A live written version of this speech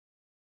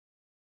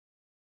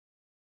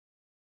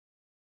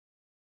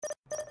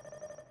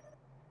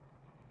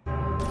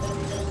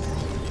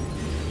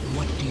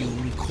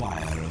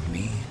require of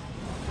me?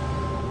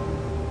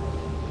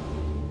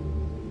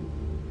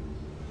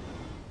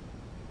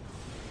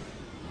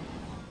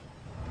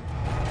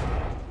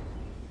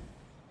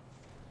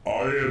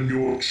 I am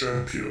your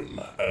champion,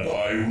 and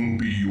I will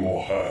be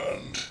your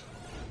hand.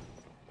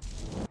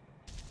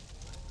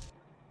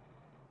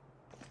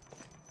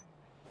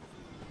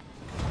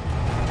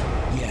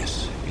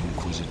 Yes,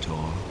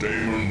 Inquisitor.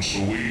 Demons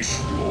await,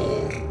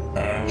 Lord.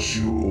 As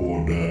you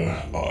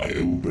order, I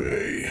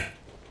obey.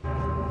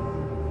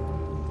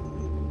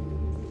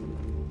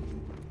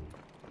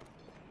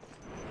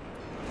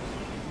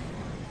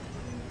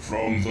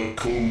 From the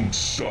cold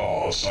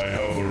stars I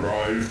have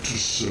arrived to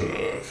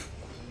serve.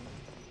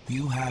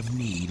 You have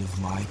need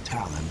of my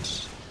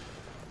talents.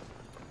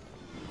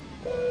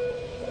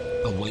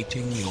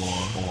 Awaiting your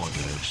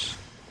orders.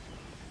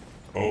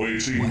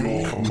 Awaiting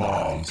your command,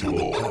 On the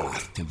Lord.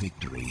 path to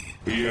victory.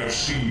 We have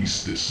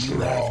seized this You have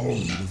ground.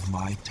 need of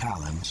my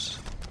talents.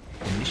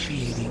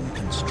 Initiating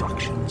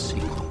construction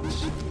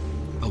sequence.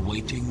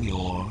 Awaiting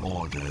your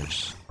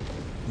orders.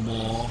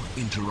 More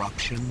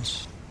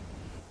interruptions.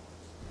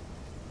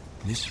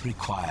 This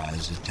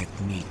requires a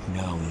technique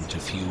known to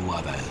few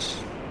others.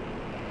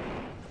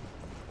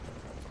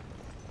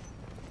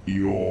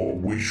 Your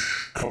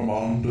wish,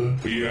 Commander?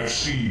 We have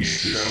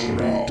seized this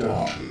ground. Be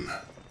done.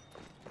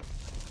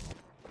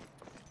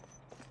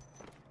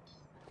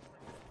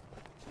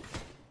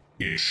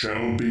 It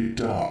shall be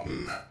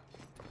done.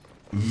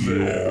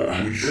 There,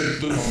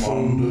 let the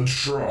Commander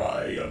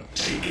try and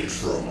take it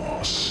from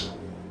us.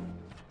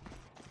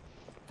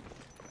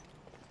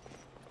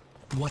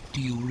 What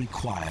do you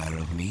require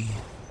of me?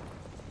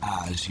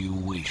 As you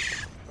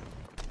wish.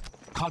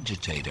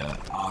 Cogitator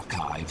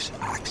archives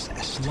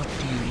access. What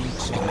do you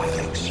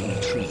require of me?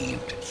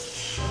 Retrieved.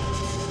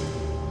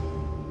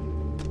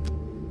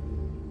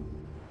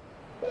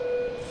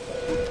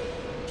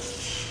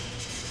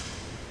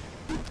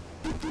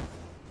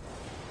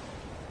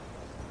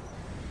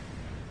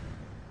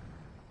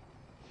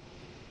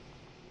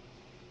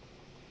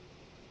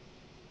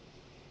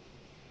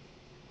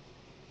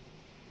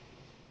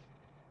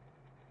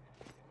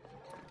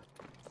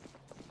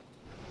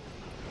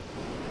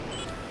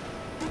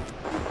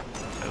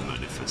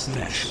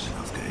 Yes,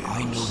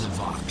 I know the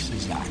Vox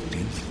is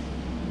active.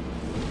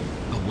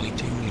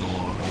 Awaiting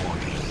your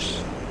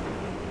orders.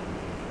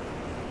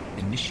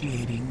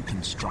 Initiating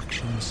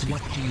construction.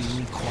 What do you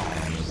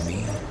require of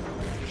me?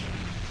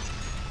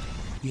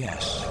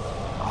 Yes,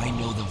 I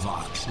know the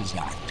Vox is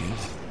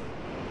active.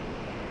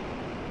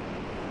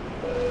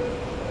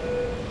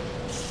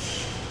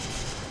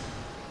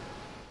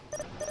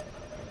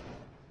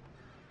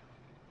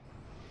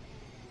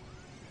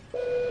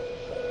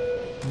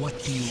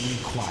 What do you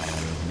require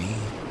of me?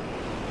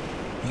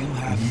 You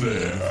have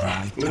need of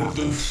my Let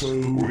the talents. foe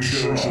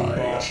return to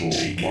battle,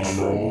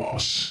 my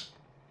loss.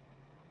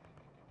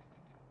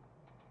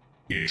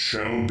 It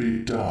shall be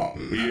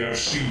done. We have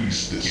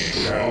seized this. It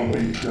shall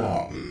be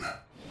done.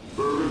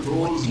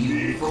 What do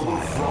you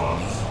require of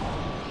me?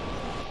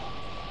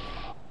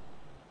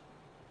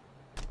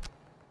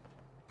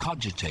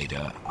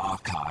 Cogitator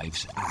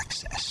archives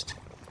accessed.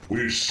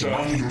 We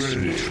stand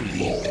ready,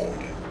 Lord.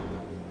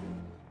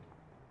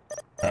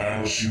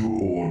 As you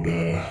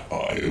order,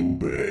 I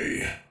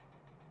obey.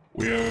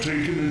 We have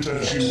taken it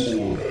as you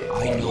order.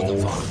 I know the Lord.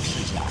 Vox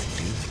is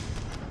active.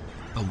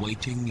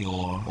 Awaiting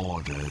your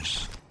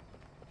orders.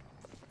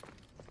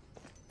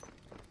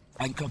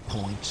 Anchor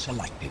point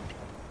selected.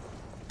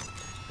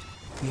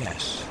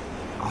 Yes,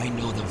 I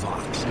know the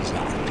Vox is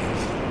active.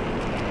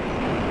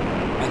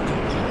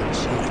 Anchor point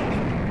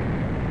selected.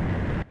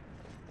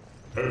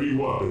 Heavy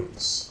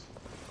weapons.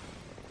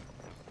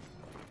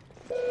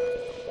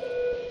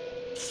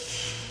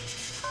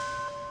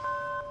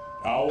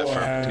 Our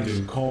hand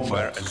in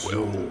combat is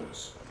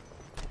yours.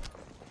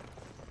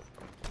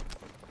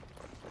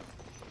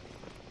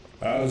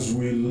 As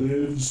we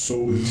live,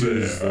 so it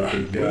is that the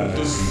Let the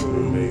galaxy foe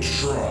remains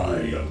try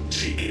free. and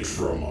take it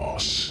from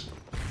us.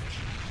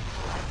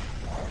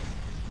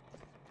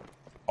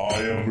 I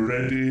am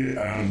ready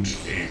and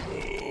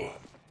able.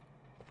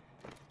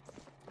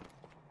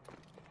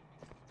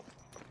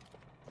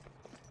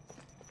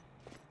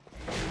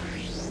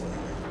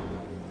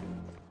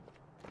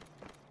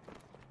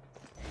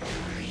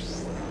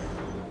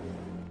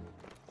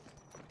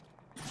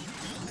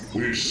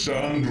 We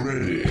stand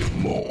ready,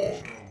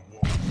 Lord.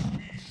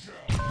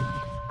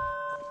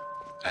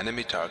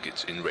 Enemy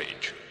targets in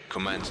range.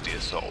 Commence the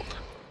assault.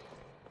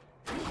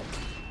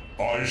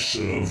 I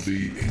serve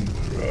the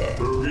Emperor.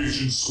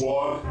 Purgation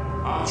Squad,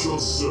 at your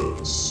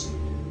service.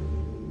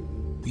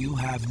 You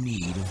have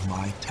need of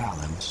my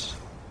talents.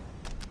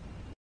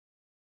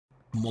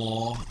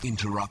 More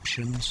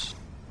interruptions.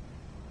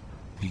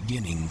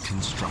 Beginning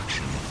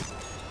construction.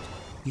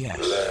 Yes,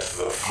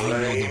 I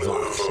know the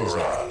Vox is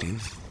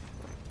active.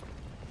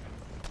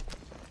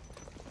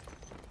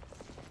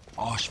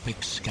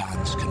 Auspic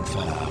scans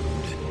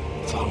confirmed.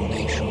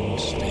 Foundation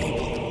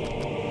stable.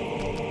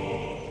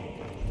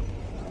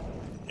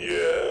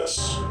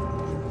 Yes.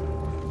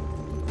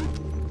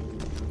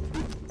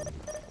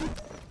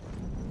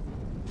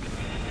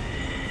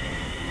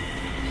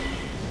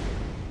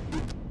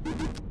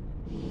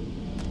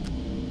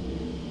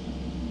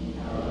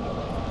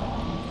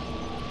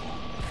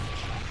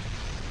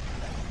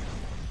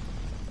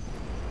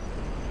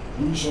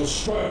 We shall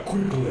strike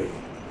quickly.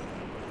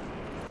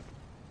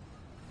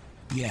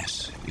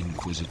 Yes,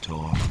 Inquisitor.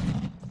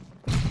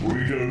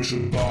 We go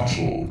to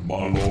battle,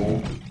 my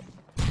lord.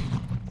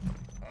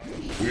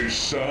 We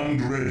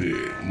stand ready,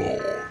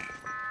 lord.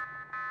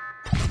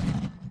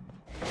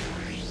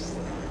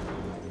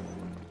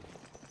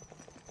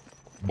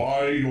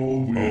 By your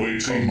will,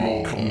 awaiting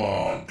your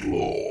command,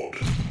 lord.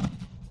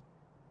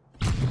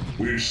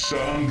 We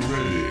stand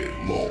ready,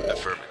 lord.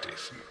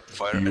 Affirmative.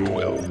 Fire at Your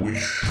will.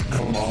 wish,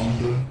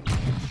 commander.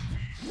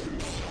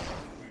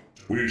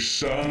 We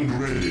stand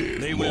ready,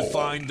 They lord. will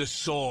find the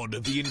sword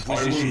of the I will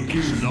Inquisition give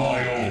is long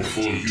my all for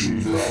you,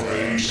 the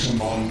fray,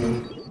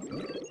 commander.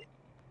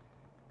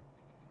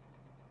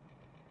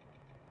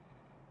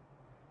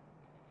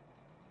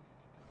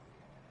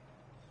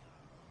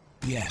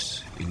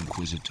 Yes,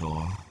 Inquisitor.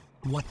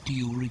 What do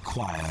you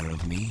require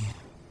of me?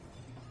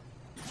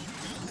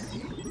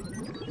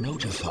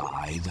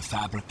 Notify the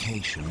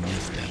fabrication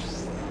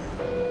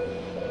lifter.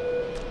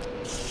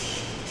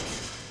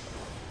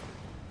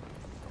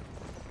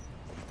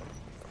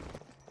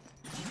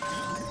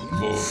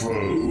 The foe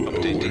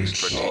Updating awaits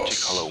strategic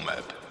us. hollow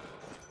map.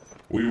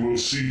 We will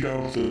seek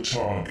out the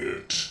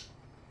target,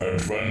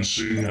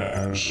 advancing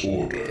as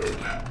ordered.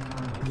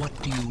 What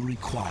do you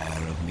require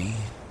of me?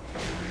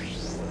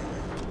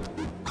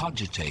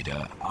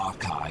 Cogitator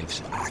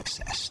archives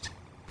accessed.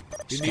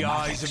 In the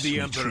eyes of the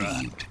Schematics Emperor,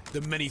 retrieved.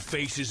 the many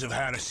faces of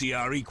heresy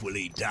are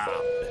equally damned.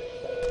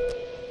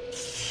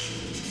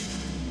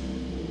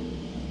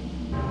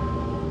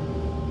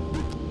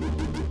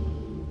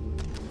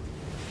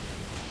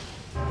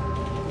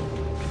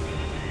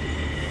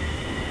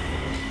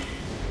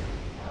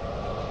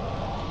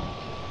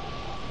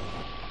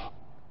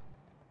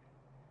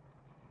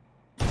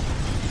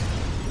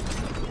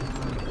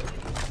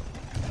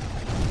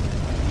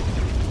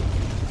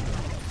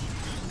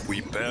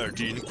 We bear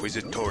the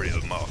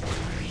Inquisitorial mark.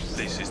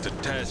 This is the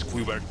task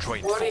we were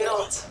trained Worry for.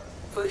 not,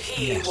 for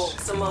he Yes,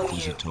 walks among you.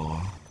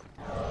 Inquisitor.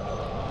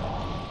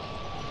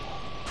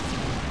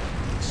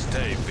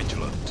 Stay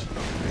vigilant.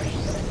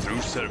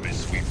 Through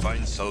service we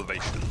find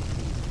salvation.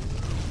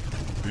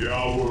 The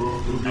hour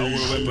of Our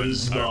purgation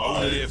weapons is are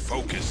only nigh. a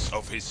focus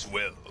of his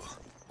will.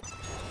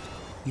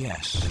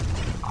 Yes,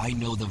 I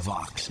know the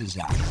Vox is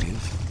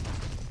active.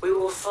 We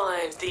will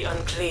find the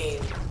unclean,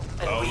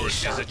 and we Ours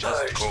shall is a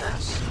just purge them.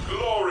 cause.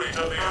 Glory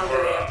to the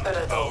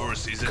Emperor.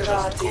 Ours is a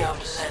just Gratiam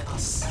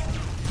cause. lenos.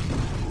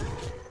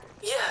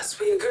 Yes,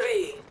 we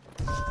agree.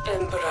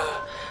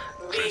 Emperor,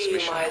 be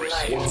Transmission my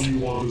received. What light. do you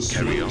want us to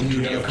Carry do? on to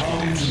We the have come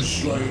to objectives.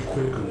 strike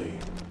quickly.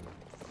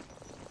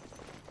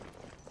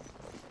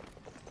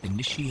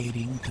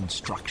 Initiating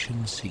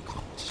construction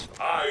sequence.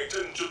 I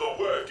tend to the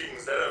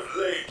workings that have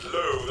laid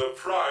low the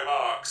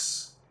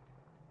Primarchs.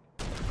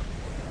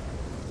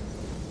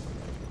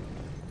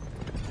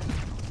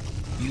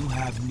 You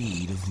have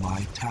need of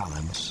my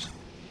talents.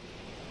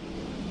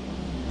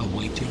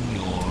 Awaiting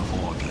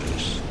your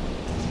orders.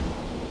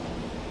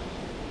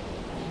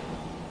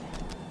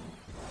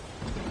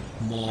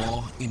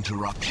 More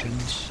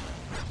interruptions.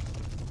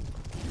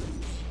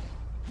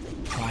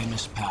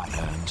 Primus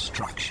pattern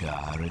structure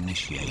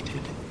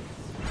initiated.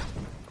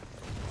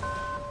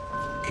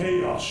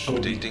 Chaos shall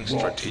be Updating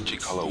brought strategic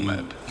to hollow its map.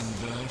 end.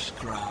 Inverse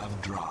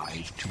grav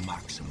drive to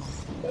maximum.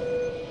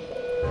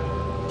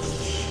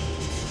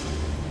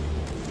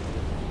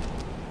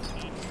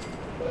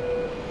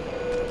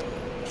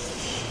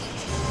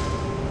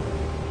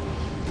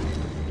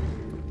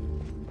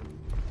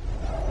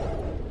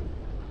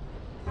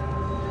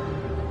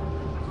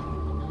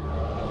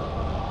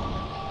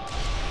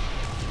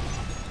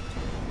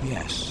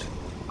 Yes,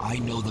 I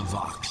know the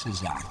Vox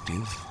is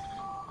active.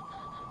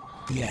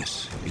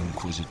 Yes,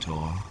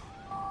 Inquisitor.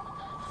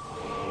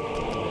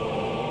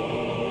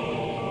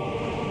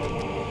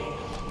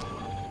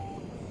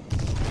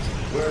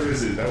 Where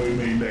is it that we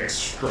may next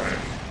strike?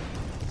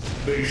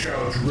 They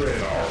shall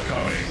dread our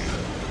coming.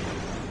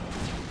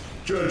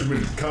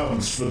 Judgment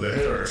comes for the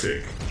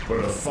heretic, but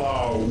a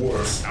far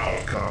worse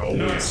outcome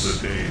awaits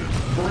the day.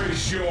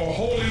 Brace your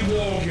holy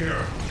war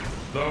gear.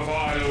 The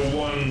vile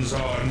ones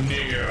are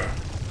near.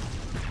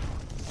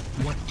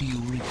 What do you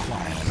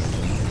require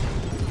of me?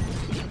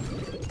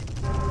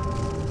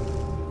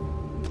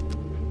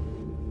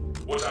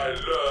 What I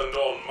learned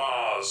on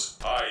Mars,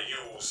 I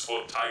use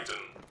for Titan.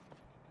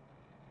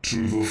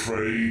 To the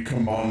fray,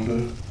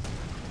 Commander.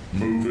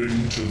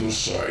 Moving to the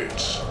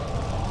site.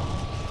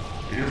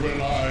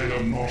 Even I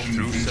am not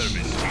Through service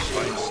invincible. we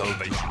find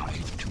salvation.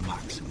 Drive to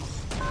maximum.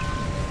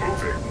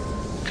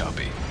 Moving.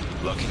 Copy.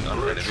 Locking on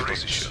enemy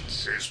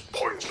positions. is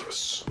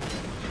pointless.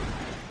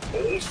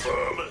 Hold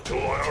firm until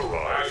I I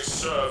arrive.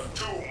 serve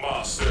two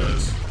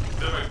masters,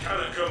 the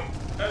Mechanicum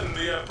and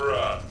the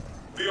Emperor,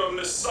 the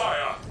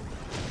Omnissiah.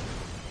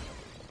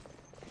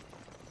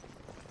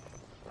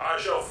 I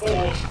shall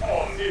forge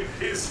on in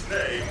his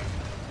name.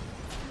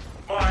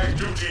 My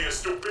duty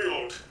is to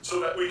build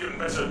so that we can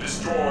better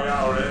destroy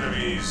our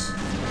enemies.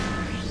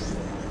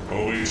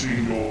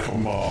 Awaiting your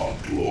command,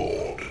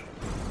 Lord.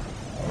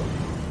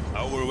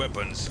 Our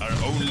weapons are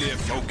only a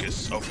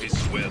focus of his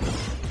will.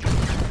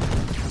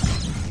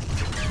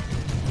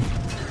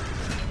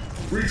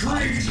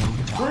 Retreat!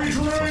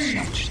 Retreat!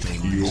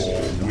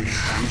 Your wish,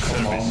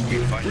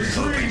 Commander.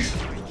 Retreat!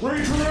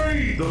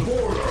 Retreat! The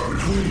border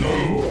between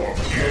the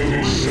North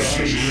and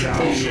the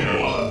South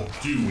shall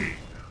do it.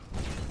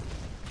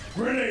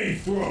 Grenade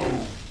throw!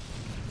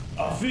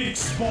 A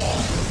fixed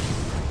bomb!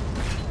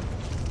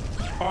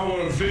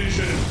 Our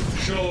vision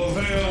shall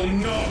avail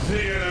not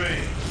the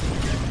enemy.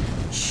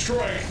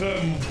 Strike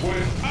them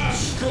with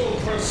astral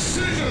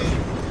precision!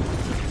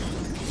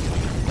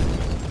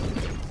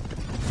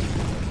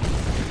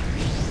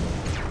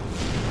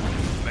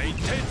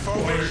 Maintain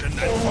formation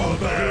and fall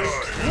back!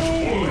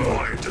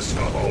 I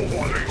discover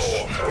one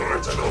more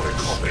heretical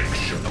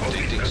conviction of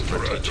the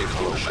strategic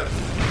motion.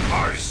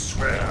 I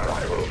swear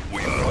I will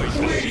We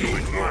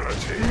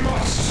humanity.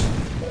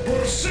 Must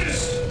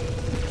persist!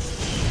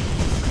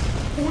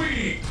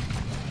 We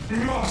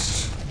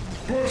must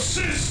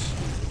persist!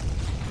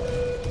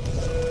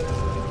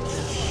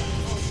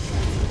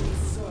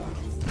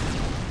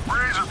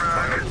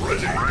 Razorback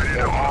ready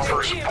to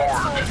offer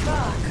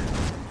support.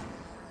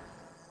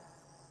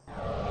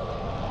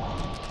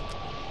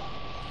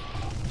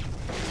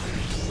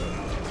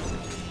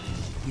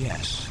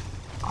 Yes,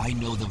 I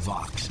know the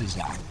Vox is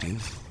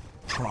active.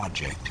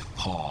 Project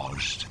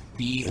paused.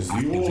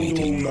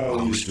 Deactivating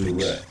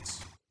Gothic.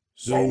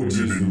 So it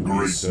is the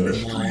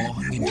research. More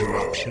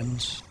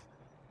interruptions.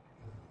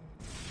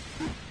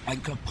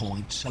 Anchor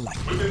point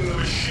selected. Within the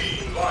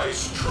machine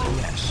lies truth.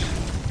 Yes,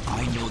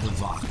 I know the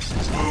Vox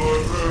is active. Our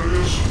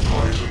various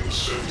Titan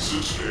sends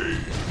its aid.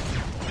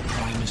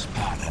 Primus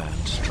pattern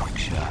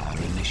structure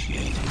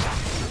initiated.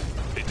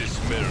 It is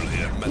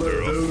merely a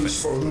matter Let of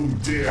those for whom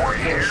dare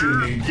question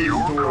the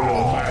Imperial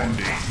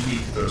mandate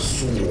meet the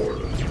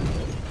sword.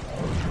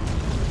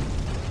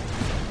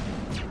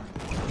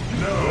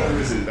 No,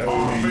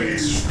 our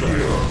fates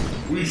fear.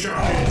 We shall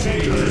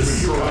continue to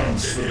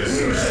strive for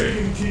the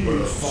sake,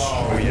 but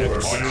far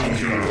worse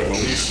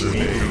is the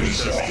names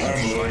of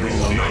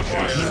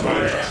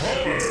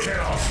It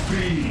cannot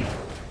be.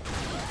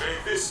 May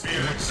this be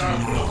an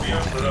example of the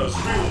Emperor's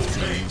will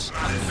made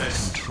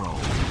manifest. Control.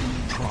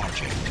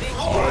 Project.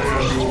 I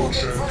am your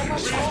champion.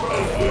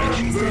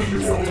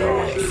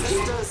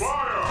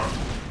 Fire!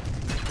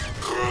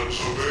 Commands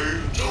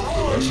obeyed to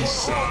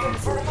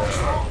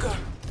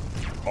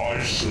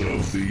I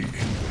serve the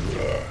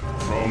Emperor.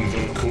 From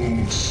the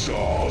cold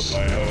stars I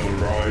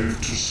have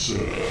arrived to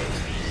serve.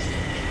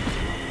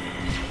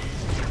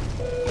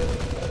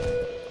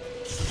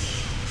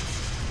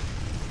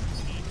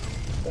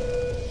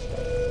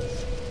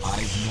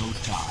 I've no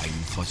time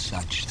for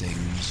such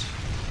things.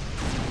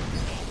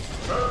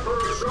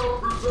 Emperor shall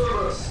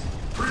preserve us!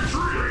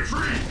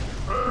 Retreat!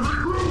 And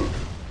regroup!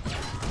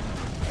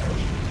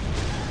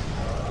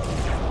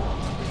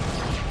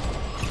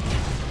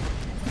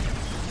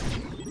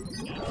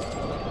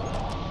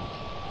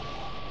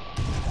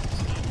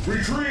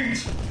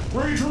 Retreat!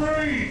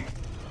 Retreat!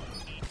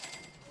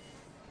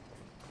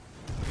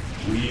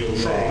 We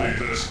arrive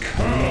this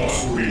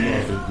cannot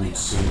be. Would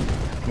say,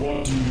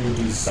 what do you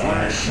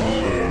desire? I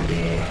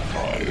surrender.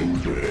 I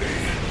obey.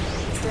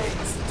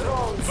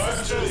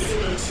 Back to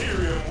the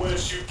Immaterium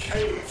whence you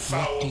came, What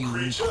foul do you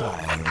creature.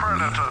 require of me?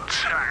 Predator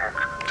tank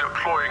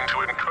deploying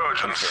to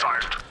incursion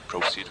site.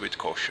 Proceed with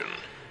caution.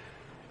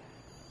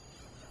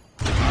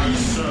 I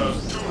serve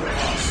two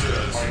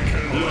masters. I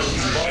can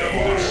listen By to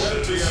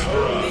order to the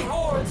Emperor.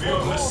 The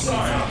The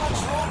Messiah.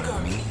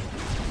 Require me?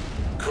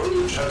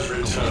 Courage has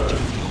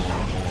returned. Your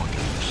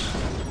orders.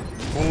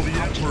 For the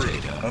Emperor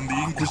and the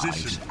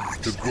Inquisition,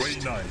 the Grey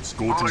Knights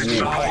go to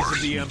The war. eyes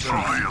of the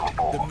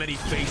Emperor, the many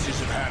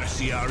faces of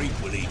heresy are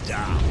equally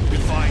down.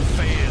 If I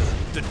fail,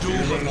 the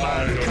doom of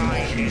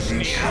mankind is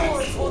near.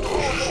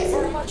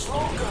 For much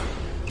longer.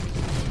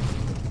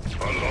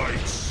 A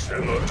light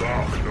in the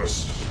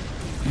darkness.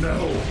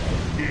 No,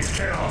 it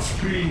cannot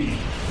be.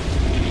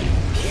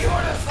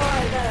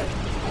 Purify them.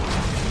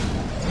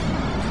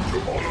 To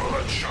honor a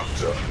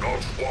chapter,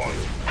 not one.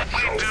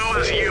 We do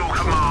as you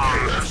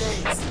command.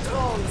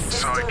 Strong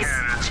So sisters.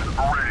 again, it's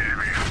ready to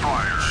be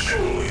fired.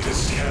 Surely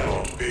this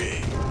cannot be.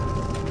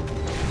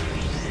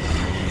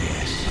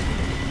 Yes.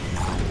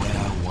 Now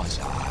where was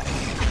I?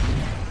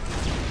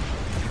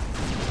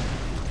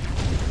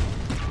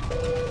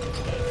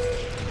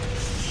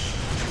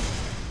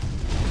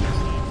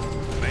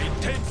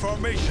 maintain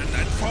formation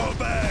and fall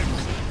back!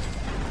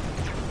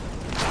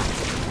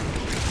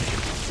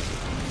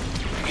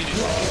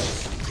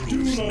 Do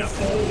not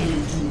fall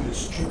into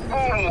this trap.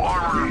 Full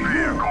armored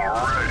vehicle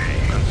ready.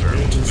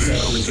 Interceptors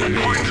Pointers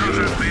awaiting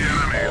at the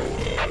enemy.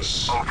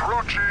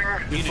 Approaching.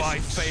 If I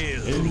fail,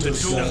 the doom of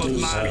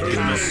Interceptors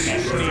mankind is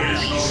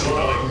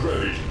near.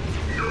 Ready.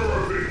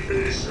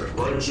 Unification.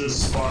 Righteous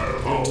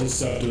fireball.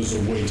 Interceptors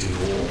awaiting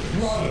orders.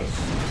 Brothers,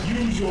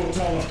 use your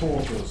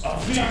teleporters.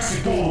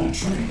 Tactical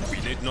retreat. We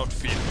need not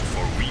fear,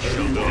 for we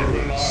shall You deliver.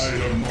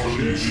 rely on my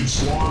allegiance,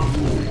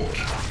 one Lord.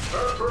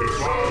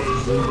 If I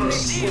was the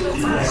rest,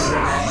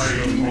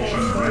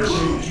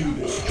 Do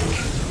this trap.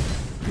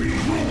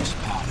 Primus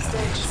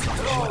pattern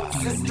structure. What do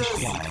you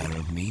require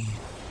of me?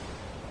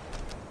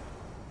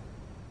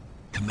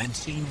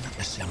 Commencing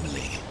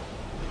assembly.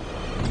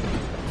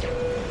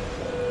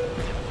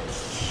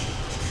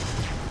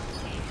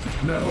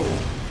 No,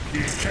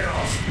 it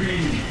cannot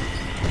be.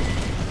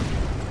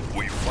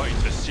 We fight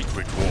a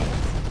secret war.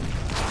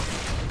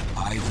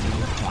 I've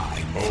no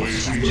time for Awaiting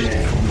such your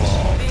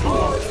command. The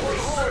odds will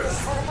hold us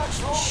for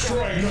much longer.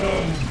 Strike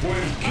them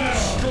with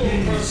astral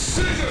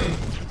precision.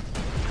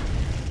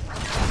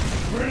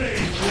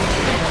 Grenade.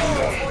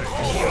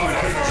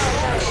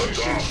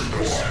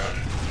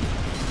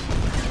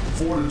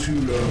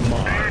 Fortitude of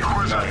mind.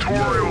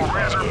 Inquisitorial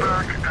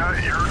Razorback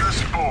at your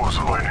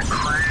disposal. By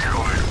decree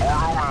of the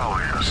Ordo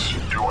Malleus,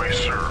 do we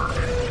serve?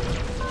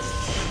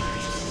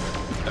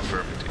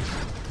 Affirmative.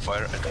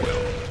 Fire at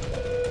will.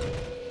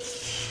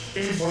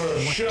 Emperor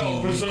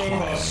shall preserve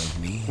us.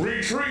 me?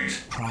 Retreat.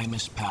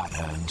 Primus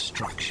pattern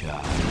structure.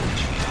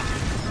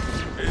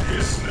 In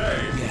his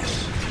name,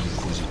 Yes,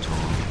 Inquisitor.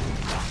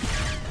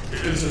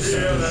 it is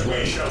here that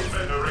we shall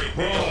venerate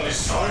the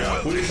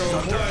Messiah. We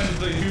shall cleanse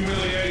the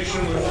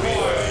humiliation with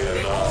fire.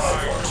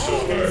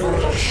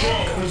 Emperor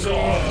shall preserve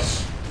us.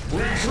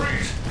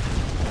 Retreat.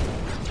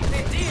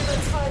 The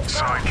demons fight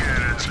Side back.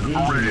 cannons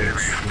ready to be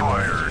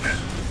fired.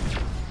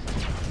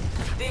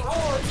 The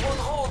wards won't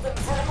hold them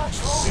for much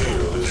longer.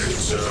 Seal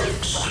this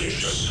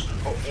execution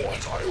of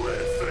what I will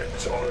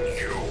inflict on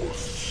you.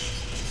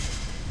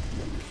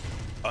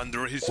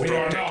 Under his We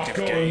are not protective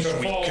going gaze, to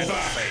we fall cannot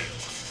back. fail.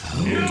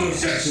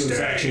 Intercessors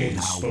at your Now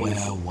disposal.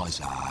 where was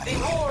The I?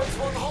 wards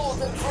won't hold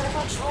them for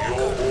much Your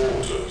longer.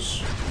 orders.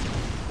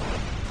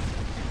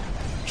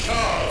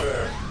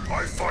 Then I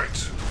fight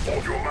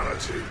for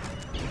humanity.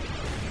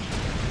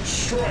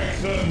 Strike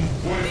them The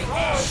with wards won't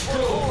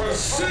astral hold them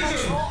for much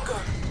precision. longer.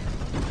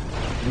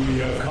 We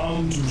have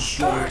come to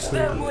strike Purge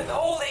them with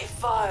holy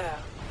fire.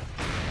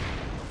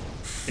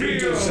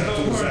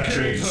 Interceptors at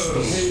your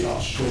disposal.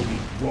 Chaos shall be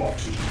brought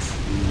to its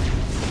end.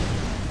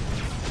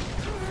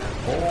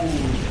 All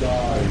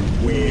die.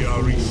 We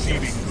are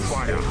receiving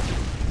fire.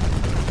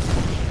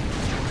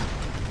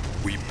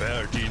 We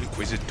bear the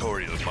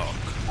Inquisitorial mark.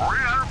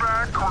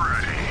 Razorback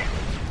ready.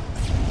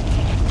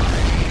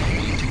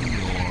 Awaiting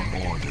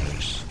your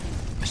orders.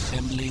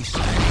 Assembly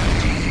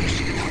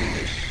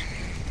simultaneous.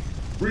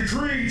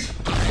 Retreat!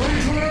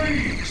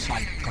 Retreat!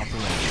 Site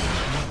preparation.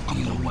 What do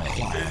you In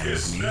require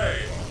his of me?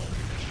 name.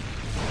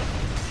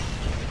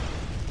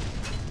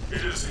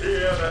 It is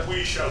here that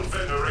we shall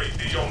venerate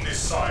the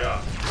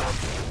Omnissiah.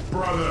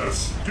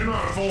 Brothers, do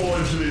not fall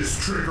into this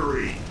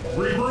trickery.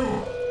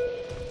 Regroup!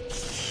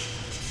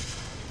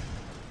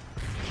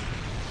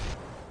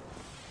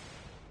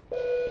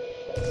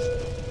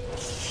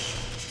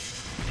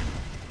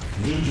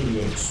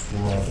 Vigilance,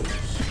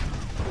 brothers.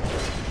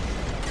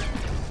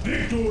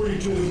 Victory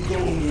to the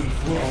Golden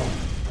Throne.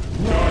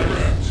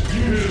 Direct,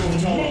 usual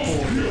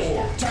teleport,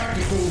 pure,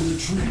 tactical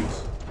retreat.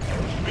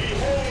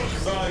 Behold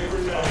thy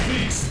grenade.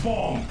 Fixed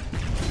bomb.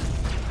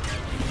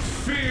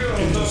 Fear the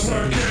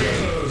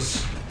Mercators.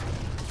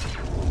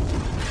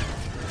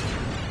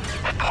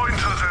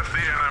 Pointers at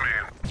the enemy.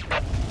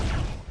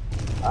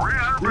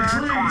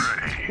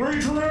 Razorback ready.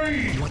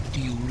 Retreat! What do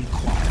you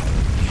require of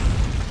me?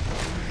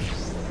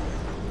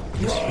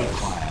 This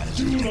requires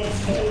Do not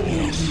fall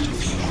into a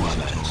few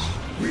others.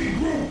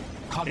 regroup.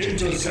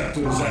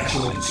 Interceptors at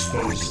your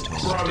disposal.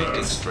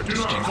 Brothers, do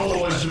not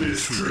fall into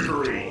this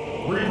trickery.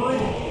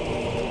 Regroup.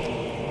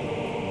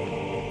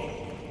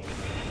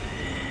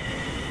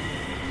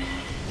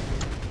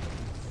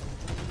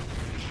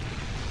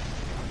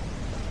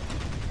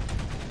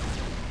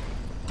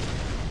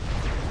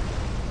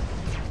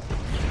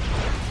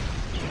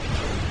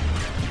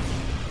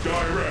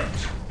 Direct,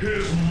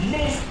 his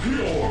most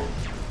pure.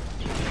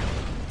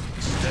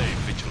 Stay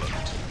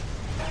vigilant.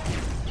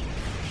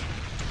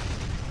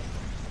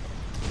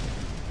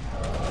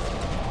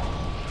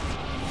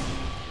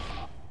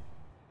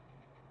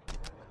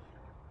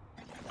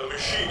 The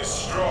machine is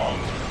strong,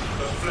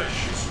 the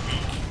flesh is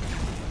weak.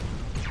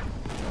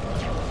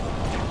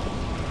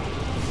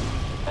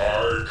 I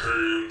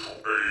came to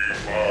aid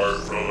my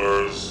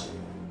brothers.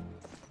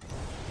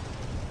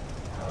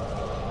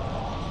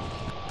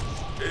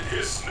 In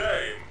his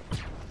name,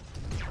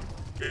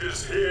 it is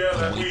here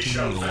that we Awaiting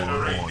shall your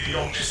venerate the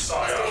orders.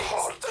 Omnissiah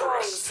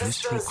Huntress. This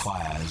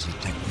requires a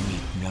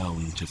technique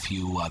known to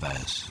few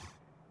others.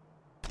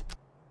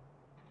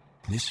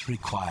 This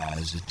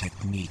requires a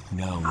technique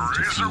known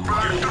to few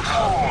Razorback others.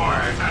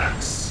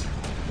 deployed.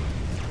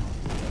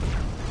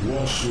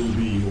 What shall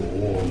be your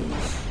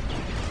orders?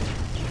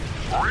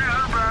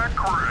 Razorback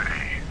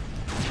ready.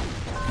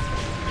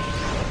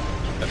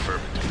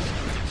 Affirmative.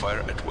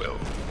 Fire at will.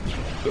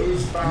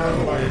 Those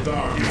bound by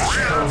darkness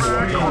shall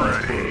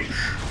Razorback ready.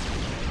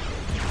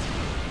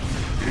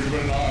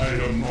 Even I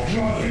am not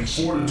running.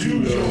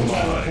 Fortitude of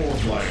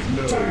mind like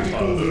no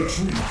tactical other.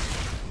 Retreat.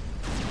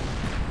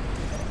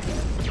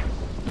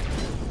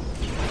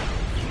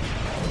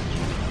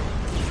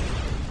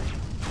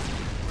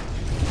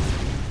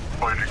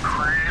 By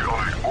decree of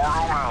the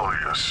Ordo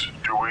Malleus,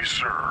 do we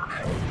serve?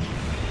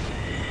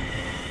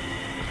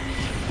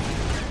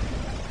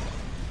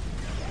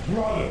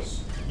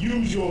 Brothers,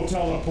 use your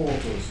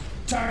teleporters.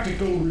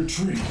 Tactical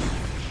retreat.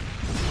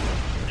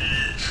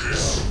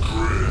 Aegis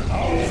grid.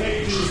 Our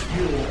faith is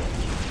pure.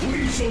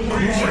 We shall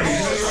use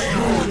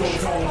your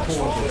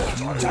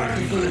teleporters.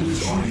 Tactical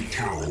retreat.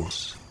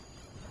 Cows.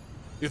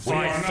 If We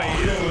I are not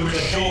fail, going the to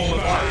storm fall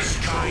of back.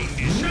 mankind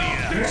is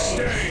here. This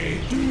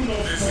day, do not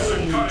This is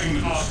a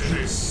cunning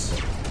artifice.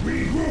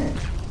 Regroup.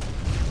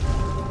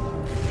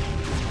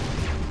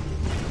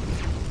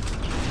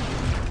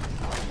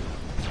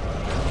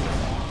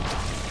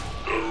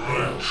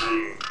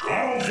 Direction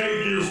Our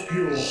faith is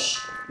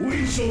pure.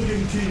 We shall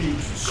continue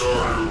to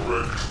strive.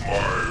 direct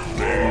my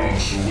Then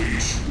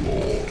sweet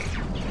Lord.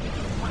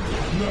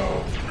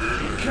 No.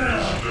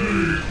 cannot be.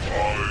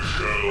 I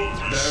shall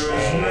There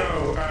is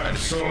no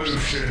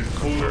absolution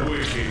for the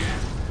wicked.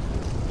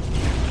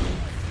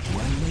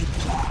 Well-laid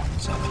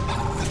plans of a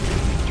path.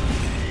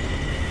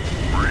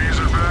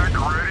 Razorback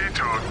ready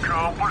to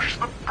accomplish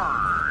the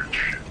purge.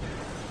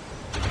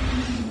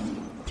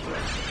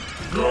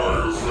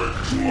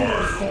 direct my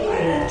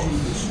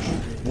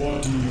What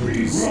do you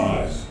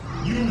require?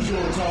 Use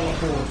your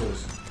teleporters.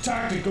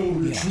 Tactical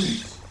retreat.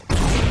 Yes. I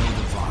know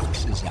the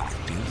Vox is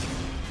active.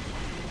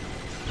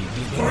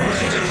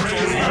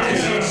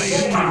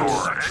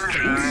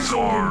 Engines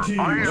are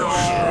idle.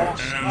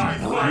 My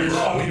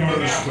loyalty to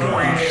the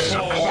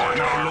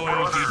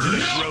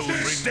throne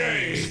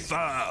remains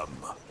firm.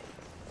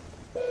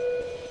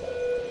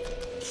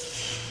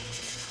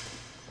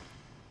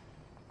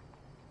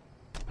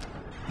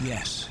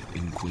 Yes,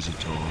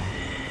 Inquisitor.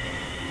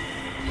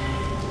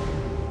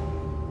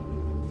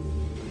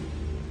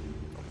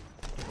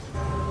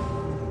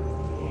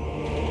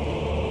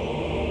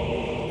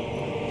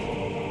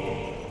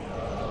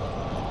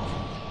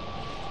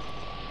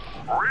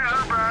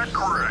 Razorback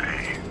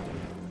ready.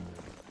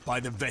 By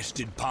the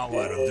vested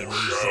power of the shall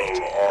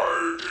Rosette.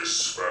 I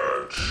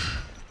dispatch.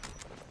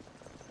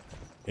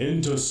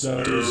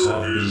 Interceptors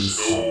have There been is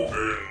no summoned.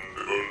 end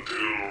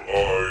until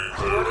I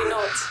Worry perish.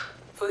 not,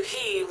 for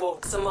he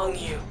walks among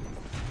you.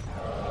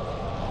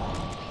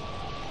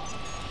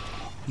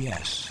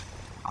 Yes,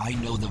 I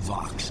know the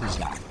Vox is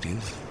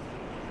active.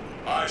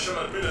 I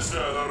shall administer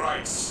the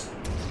rites.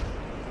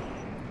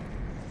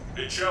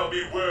 It shall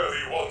be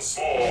worthy once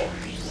more.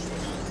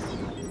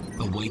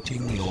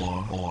 Awaiting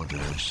your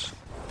orders.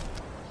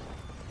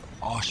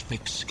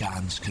 Auspic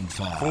scans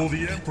confirm. For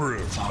the Emperor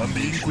and the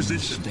Foundation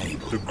Inquisition,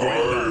 stable. the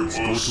Great Knights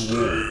go must to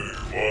war.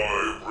 save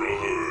my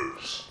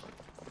brothers.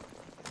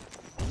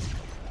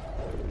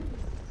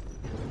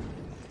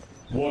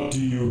 What do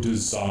you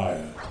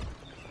desire?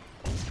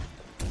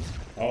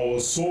 Our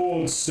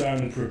swords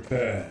stand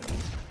prepared.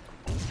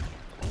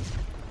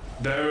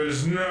 There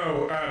is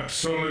no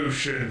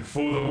absolution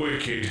for the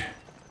wicked.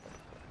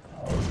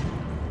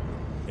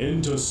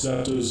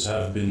 Interceptors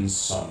have been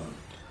summoned.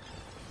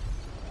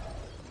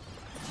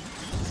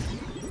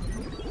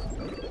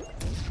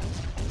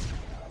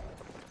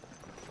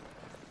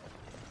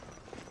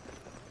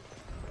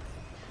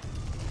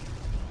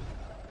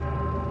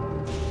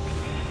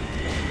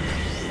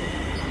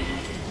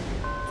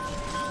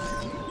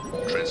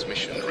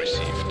 Transmission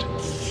received.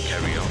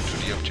 Carry on to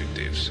the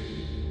objectives.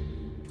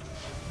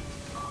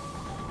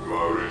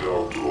 Married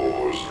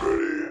outdoors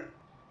ready.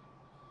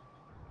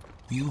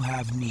 You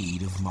have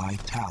need of my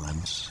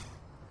talents.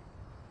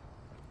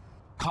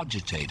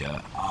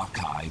 Cogitator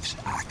archives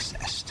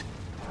accessed.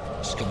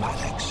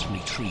 Schematics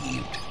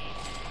retrieved.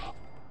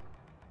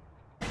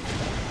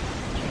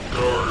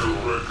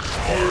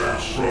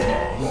 Direct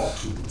my Brought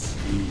to its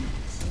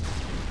knees.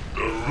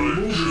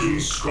 direction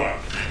Strike.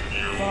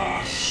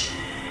 continues.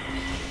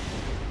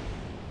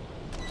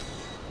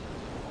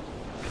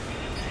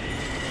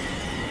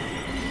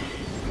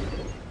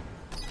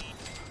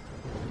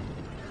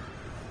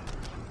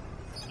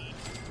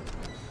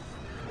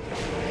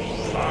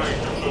 I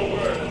do the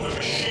work of the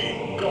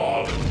machine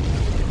god.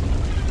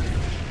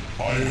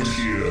 I am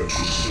here to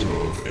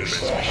serve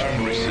as the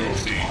hammer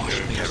of the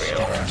Auspic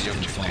Empire. scans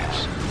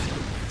confirmed.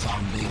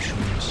 Foundation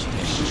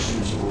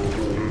stable.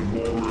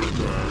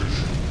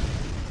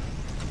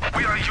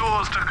 We are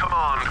yours to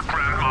command,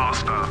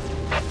 Grandmaster.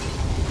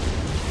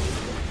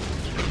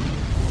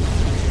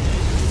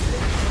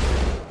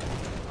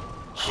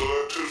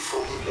 Selected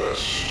from the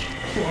best.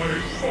 My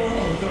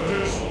father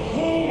is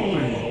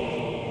holy!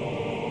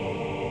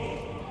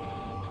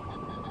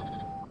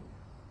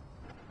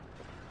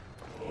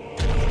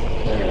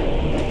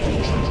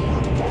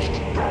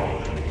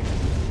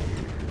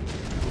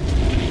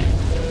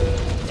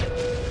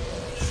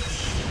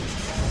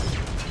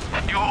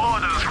 Your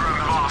orders,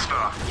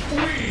 Grandmaster.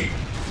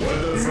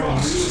 Whether from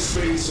real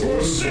space or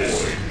the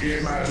void,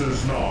 it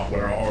matters not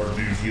where our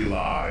duty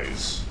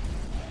lies.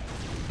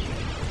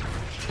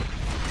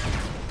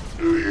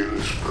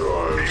 Aliens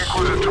prize.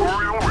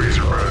 Inquisitorial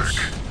Razorback.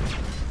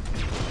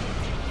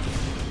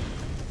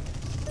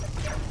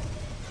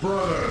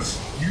 Brothers,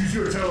 use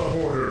your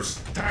teleporters.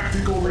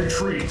 Tactical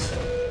retreat.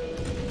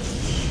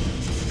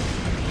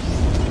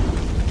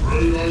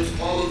 Grey Knight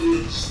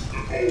Paladins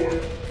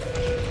deployed.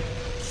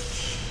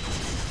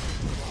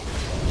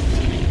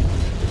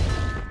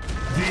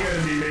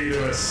 enemy made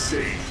a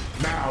mistake.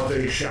 Now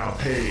they shall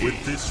pay.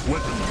 With this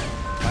weapon,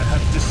 I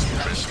have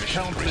dispatched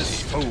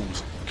countless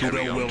foes to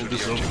their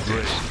well-deserved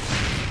grave.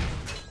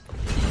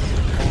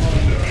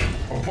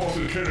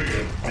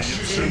 Apothecarian, The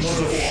incense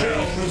of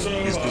faith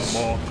is the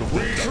mark of the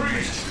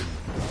damnation.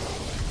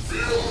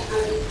 Feel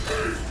no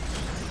pain.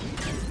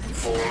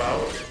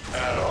 Fallout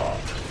add-on.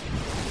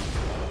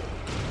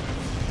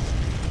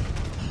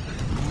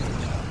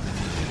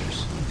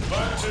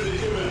 Back to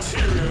the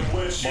Immaterium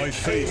where she My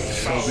faith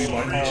shall be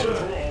my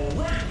armor.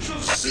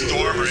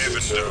 Storm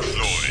Raven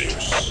deployed.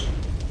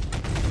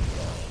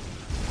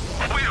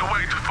 We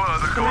await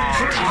further commands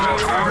from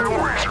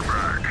Imperial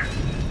Razorback.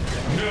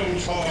 No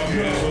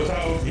target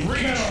without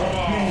reach from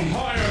our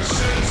higher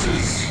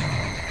senses.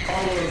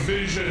 Our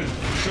vision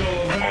shall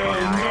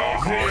avail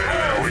nothing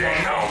if we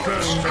are not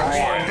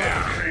destroyed.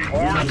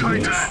 War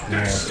Titan,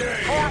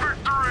 for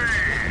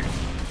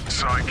victory!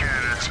 Side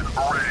cannons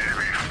ready to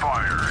be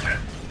fired.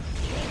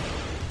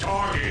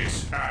 Targets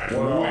at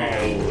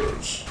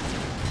will.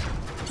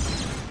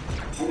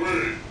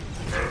 Flee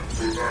and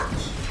protect.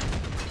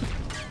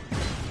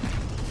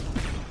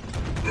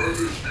 Let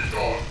it be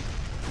done.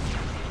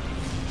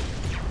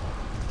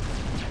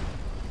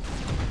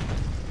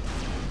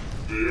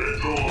 The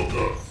Angel of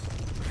Death.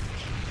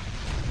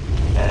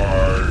 I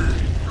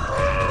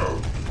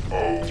have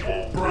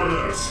awoken.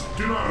 Brothers,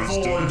 do not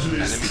fall into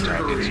this Enemy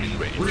targets trickery. in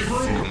range.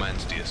 Regroup.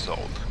 Commence the assault.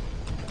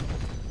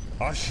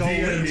 I shall The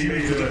lead enemy you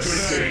made to a the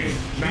mistake.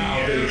 grave.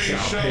 Now they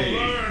shall pay.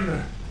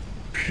 learn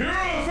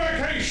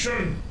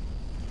Purification!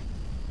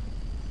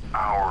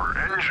 Our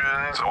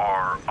engines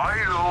are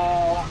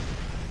idle.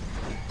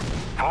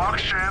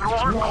 Box channels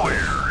are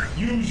clear.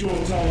 Use your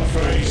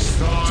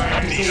telephone.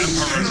 Tactical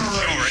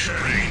fury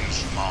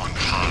reigns on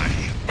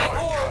high. The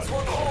wards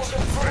won't hold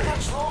them for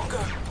much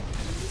longer.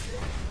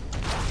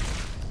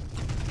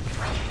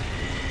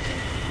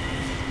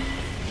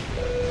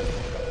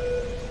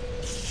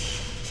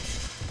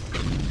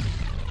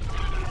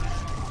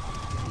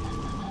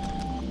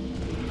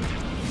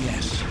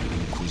 Yes,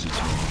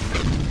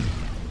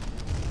 Inquisitor.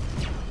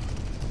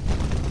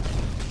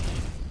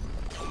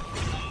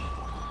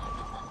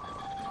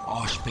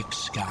 Auspic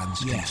scans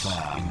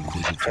confirm.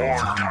 Inquisitor.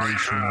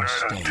 Foundation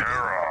stable.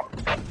 Terra.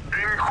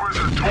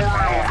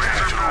 Inquisitorial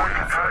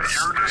Razorback at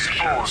your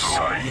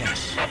disposal.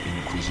 Yes,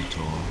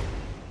 Inquisitor.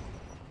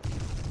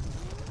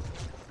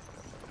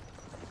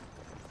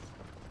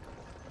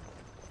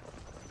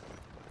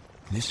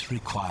 This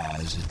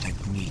requires a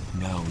technique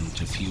known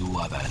to few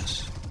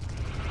others.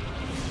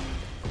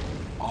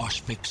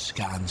 Auspic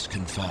scans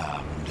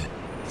confirmed.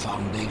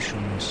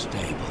 Foundation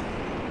stable.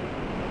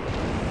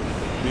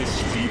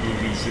 This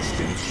feeble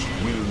resistance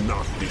will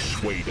not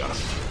dissuade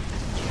us.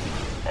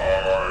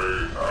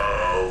 I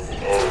have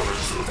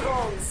arisen.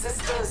 Throne,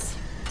 sisters.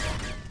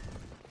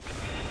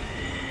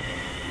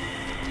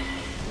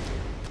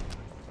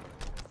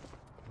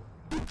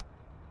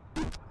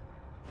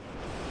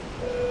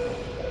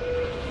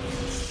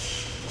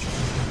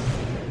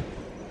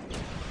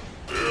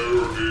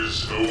 There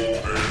is no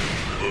end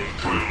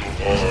until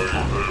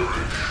I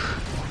perish.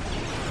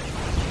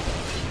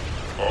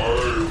 I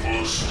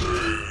must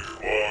aid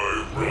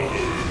my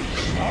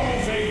brothers.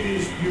 Our faith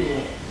is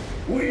pure.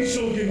 We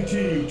shall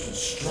continue to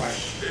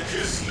strike. In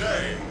his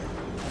name,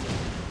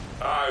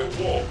 I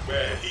walk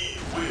where he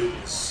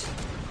wills.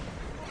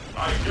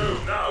 I go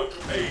now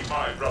to aid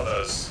my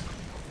brothers.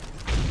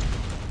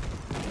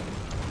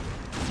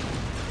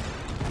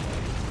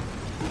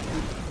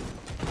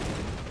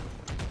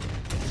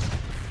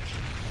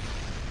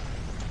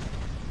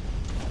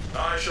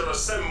 I shall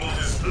assemble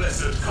his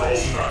blessed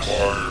construct.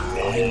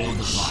 I know the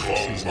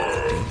box is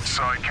empty.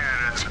 Side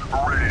cannons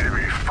ready to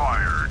be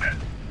fired.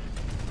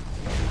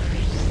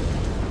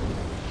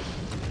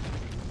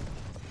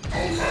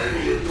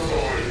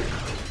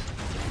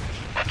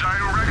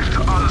 Direct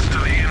us to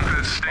the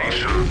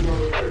infestation.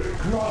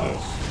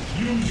 Brothers,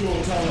 use your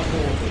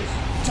teleporters.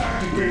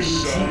 Tactical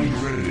retreat.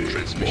 Ready.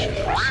 Transmission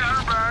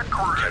Razorback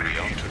carry ready.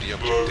 on to the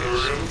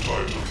objectives.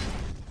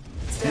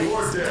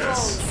 Your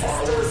deaths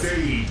are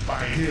ordained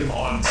by him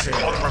on Terra.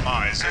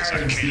 Compromise is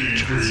And akin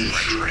to the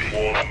treachery.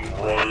 one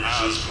As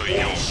rises per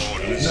your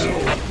orders, No,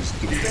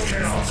 it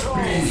cannot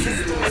be.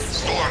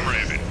 Storm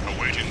Raven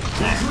awaiting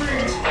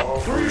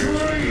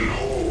Retreat!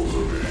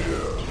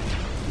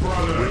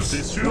 Brothers,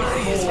 This do not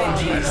weapon, fall I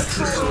into have this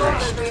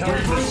dispatched trickery.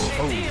 countless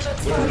foes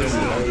to their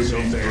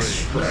well-deserved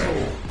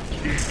grave.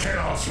 It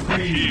cannot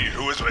He be.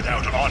 who is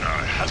without honor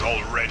has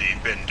already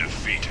been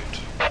defeated.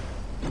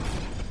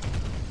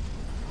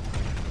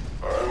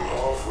 I'm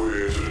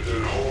halfway into the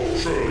dead hole.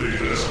 Surely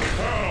this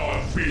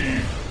cannot be.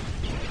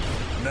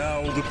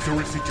 Now the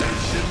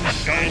purification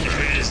shall In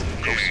his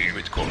Proceed name,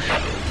 with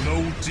caution.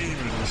 no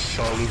demon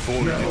shall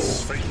avoid No,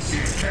 its fate.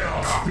 it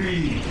cannot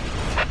be.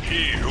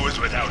 he who is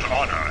without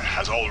honor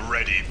has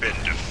already been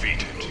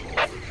defeated.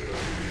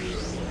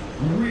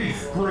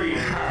 Wreath great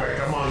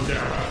havoc among their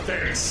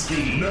pathetic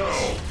scheme.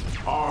 No,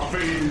 our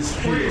fate is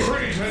pure.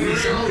 We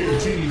shall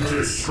continue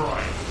to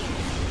strike.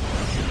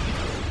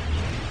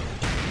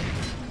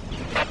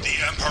 The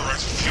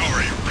Emperor's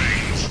fury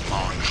reigns from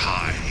on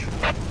high.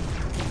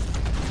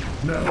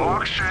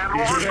 Fox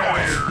channels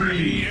are clear.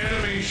 The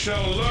enemy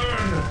shall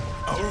learn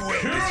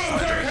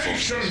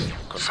Unification!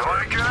 So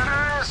I get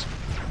it is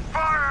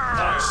fire!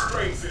 My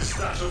strength is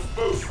that of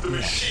both the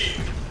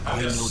machine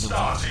and the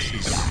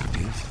Astartes.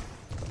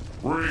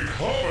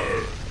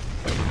 Recover!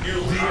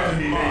 You have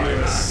my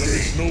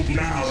There's no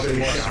Now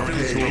they shall Through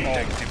pay.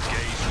 objective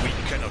gaze, we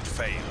cannot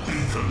fail.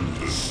 Beacon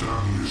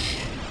established.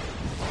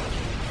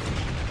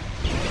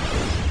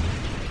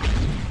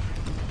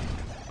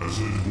 As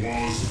it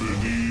was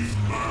beneath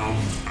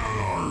Mount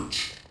Anarch.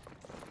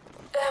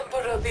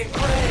 Emperor be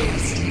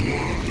praised.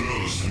 What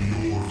does the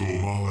Ordo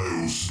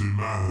Maleus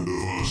demand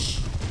of us?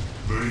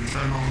 They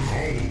cannot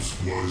halt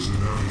what is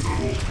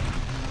inevitable.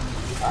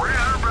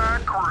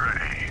 Razorback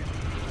ready.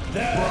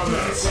 The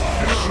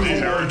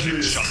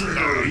Heritage shall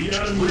learn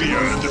to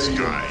fear the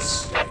skies.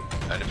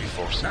 Enemy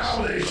forces.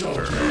 Now they shall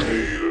pay of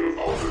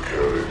the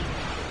carry.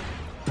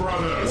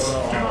 Brothers, do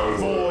not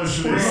fall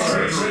into this.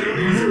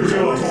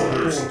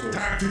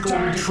 Tactical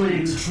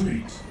retreat.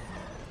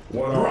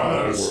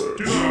 Brothers,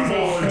 do not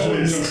fall into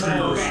this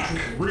trap.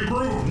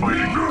 Regroup.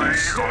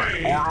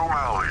 Ordo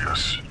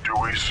Malleus, do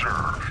we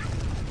serve?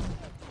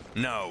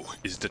 Now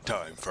is the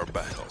time for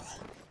battle.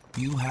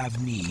 You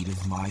have need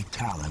of my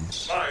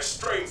talents. My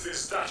strength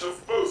is that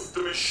of both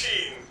the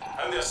machine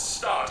and the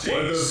Astartes.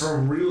 Whether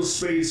from real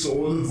space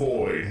or the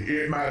void,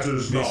 it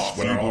matters not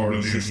where our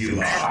duty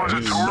lies.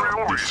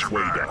 Inquisitorial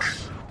Razorback.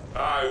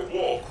 I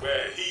walk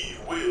where he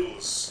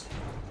wills.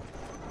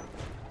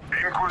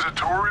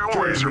 Inquisitorial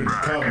Judgment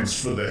Razorback. comes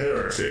for the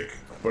heretic,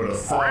 but a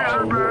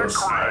far worse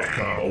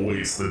outcome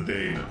awaits the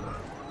daemon.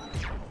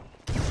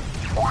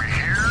 We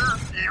hear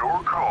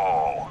your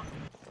call.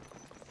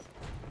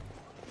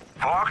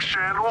 Fox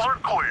channels are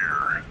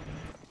clear.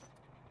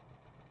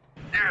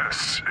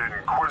 Yes,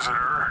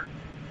 Inquisitor.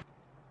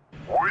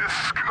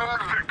 With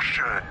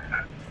conviction.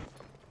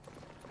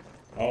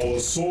 Our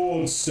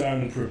swords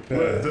stand Let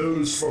prepared.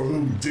 those for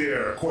whom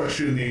dare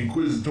question the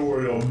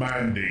inquisitorial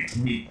mandate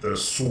meet the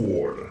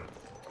sword.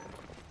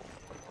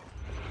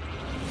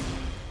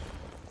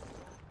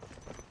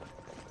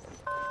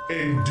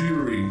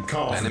 Enduring Enemy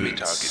confidence.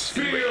 targets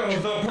in range. Feel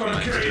the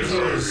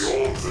placators!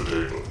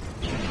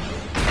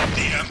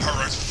 The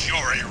Emperor's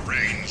fury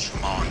reigns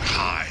from on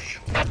high.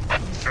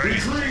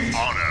 Faith, Retreat!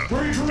 honor,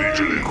 Retreat!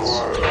 vigilance.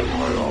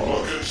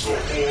 Against the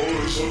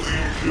horrors of the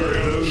Let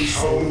Imperial those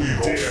for whom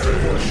dare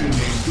question the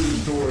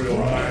inquisitorial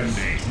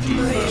mandate meet the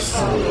Please,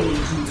 Father, sword.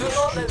 do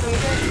not let them get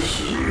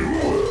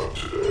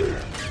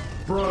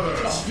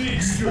Brothers,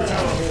 use your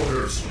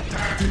teleporters.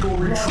 Tactical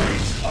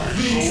retreat.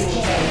 Use your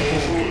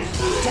teleporters.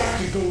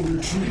 Tactical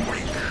retreat.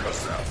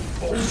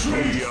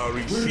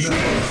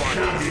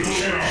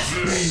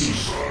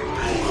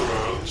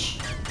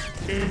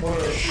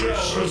 Emperor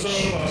shall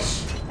preserve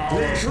us.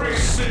 Our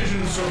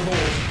precision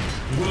support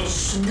will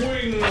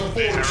swing the The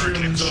Heritage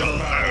fortunes of shall the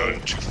battle.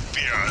 learn to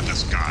fear the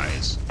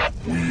skies.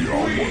 We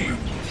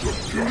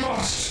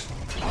must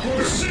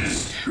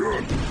persist.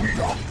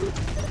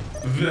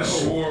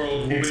 This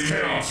world will be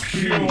made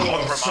pure of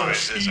Compromise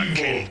such is evil.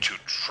 akin to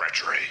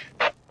treachery.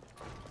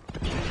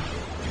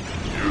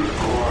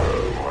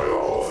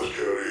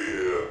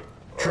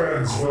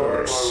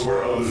 Transverse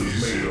where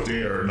others may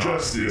dare not.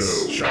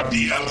 Justice shall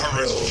be The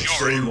Emperor's upheld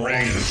fury so long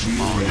reigns as from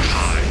we on live.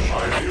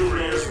 high. My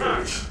fury is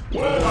matched.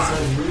 Whether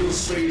from real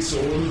space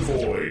or the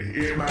void,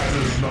 it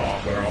matters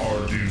not where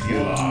our duty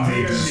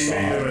lies. The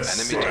enemy made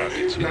us Enemy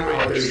targets in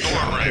now they range.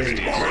 shall Storm pay. Ravens.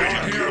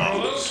 Here,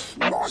 brothers.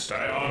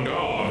 Stay on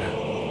guard.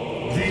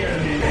 The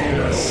enemy made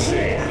us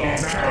sick,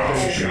 now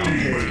they shall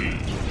pay.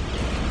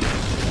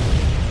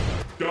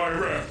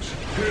 Direct.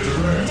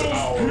 Direct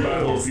our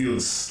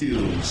battlefield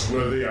skills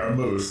where they are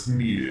most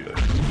needed.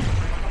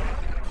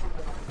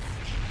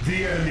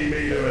 The enemy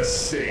made a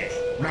mistake,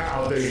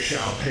 now they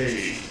shall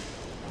pay.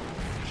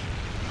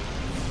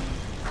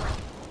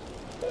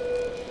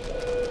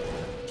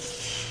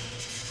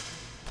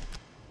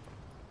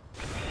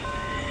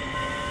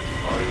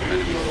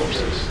 Enemy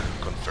forces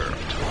confirmed.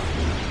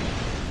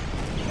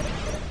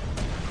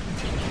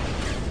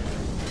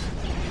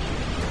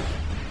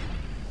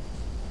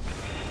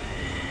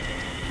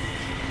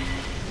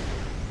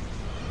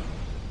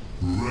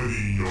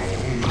 Ready your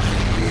own.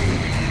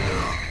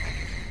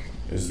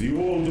 As the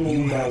Ordo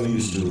You have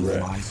values need of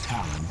direct, my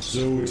talents. so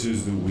it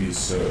is that we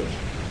serve.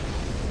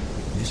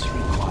 This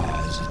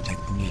requires a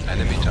technique.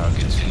 Enemy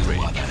targets in few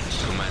range.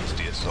 others. Commence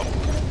the assault.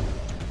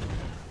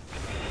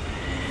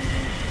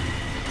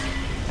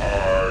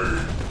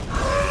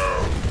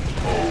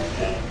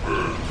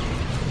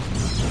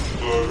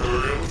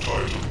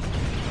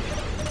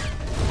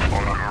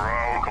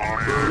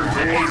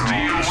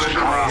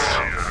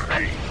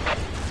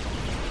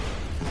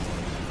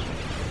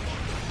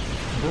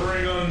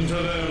 Bring unto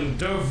them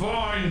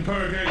divine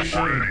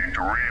purgation. Ready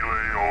to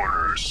relay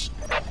orders.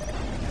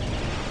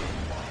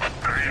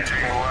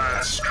 Painting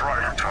last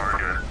strike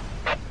target.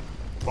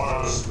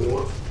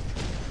 Passport.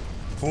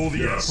 For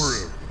the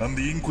Emperor and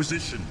the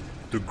Inquisition,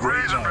 the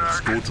Grey Knights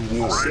go to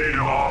war. Ready to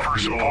offer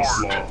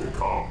support. To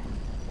come.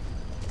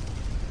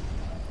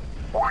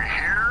 We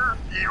hear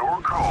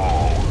your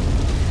call.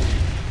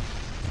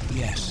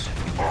 Yes.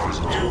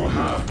 You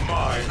have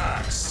my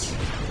axe.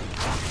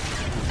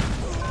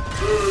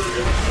 Burn in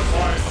the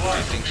fine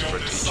light Completing of your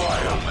strategic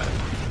desire. roadmap.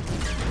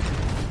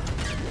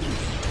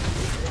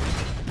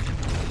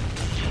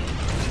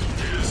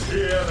 It is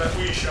here that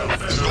we shall Storm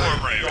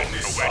venerate your Raven awaiting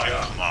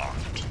desire. command.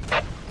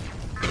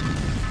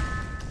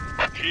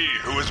 He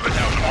who is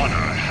without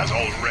honor has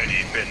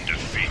already been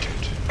defeated.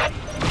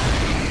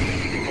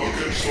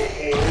 Against the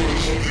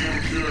horrors of the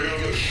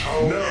Imperial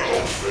shall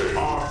not fail.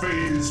 Our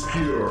fate is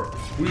pure.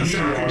 We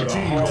shall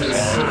continue to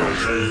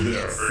serve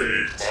their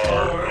fate.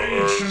 Our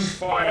ancient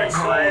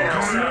firepower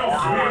cannot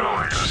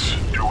Malleus,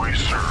 do we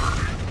serve?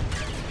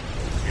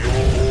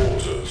 Your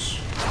orders.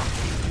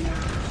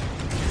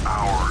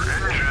 Our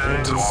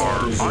engines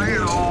are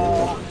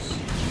vital.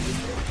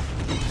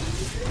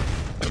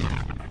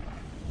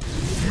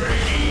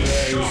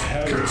 There is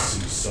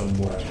heresy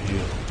somewhere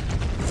here.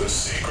 The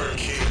secret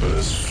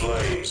keepers,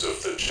 flames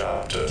of the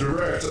chapter.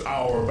 Direct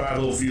our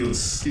battlefield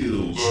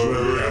skills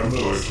where they are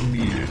most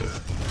needed.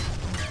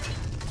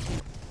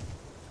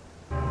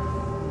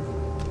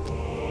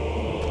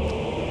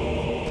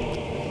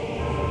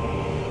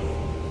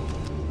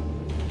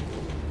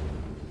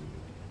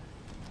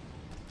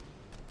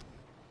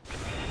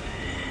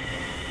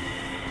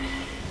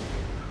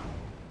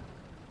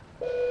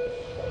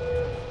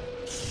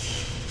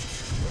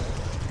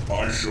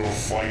 I shall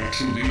fight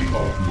to the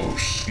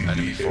utmost in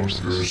Enemy the forces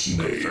Emperor's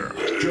name.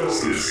 confirmed.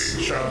 Justice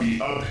shall be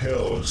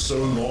upheld so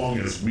long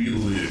as we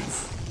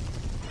live.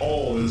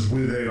 All is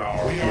within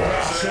our We are not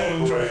grasp.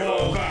 going to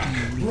fall back.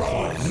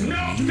 Run,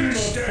 not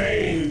this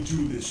day.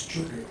 Into this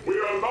trigger. We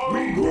are not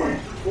going to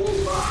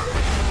fall back.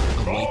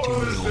 Awaiting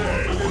All is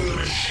there your within the orders.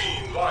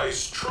 machine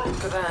lies truth.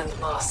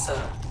 Grandmaster,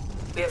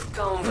 we have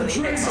come for the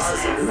Retreat!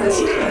 exorcism of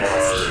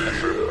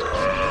Battlefleet.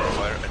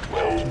 Fire at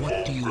will. What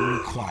do you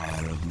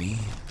require of me?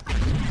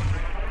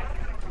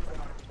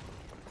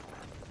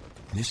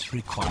 This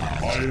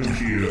requires I a am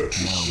here technique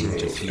to known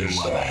to serve few as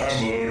the others.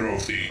 hammer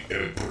of the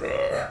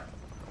Emperor.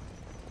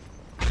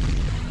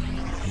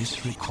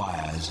 This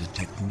requires a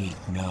technique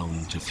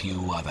known to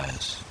few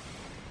others.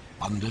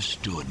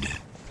 Understood.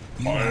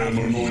 You I have am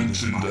need of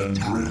anointed my and ready,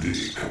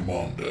 talents.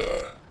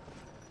 Commander.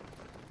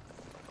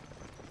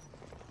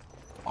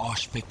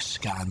 Auspic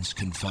scans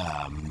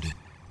confirmed.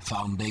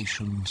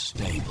 Foundation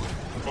stable.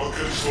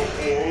 Against the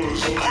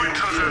horrors of the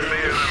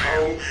Imperial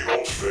shall we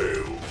not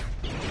fail.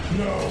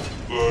 No.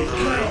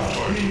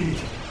 Cannot be.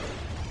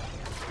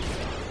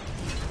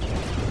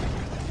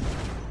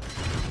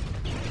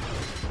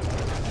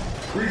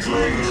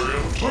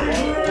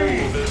 Retreat!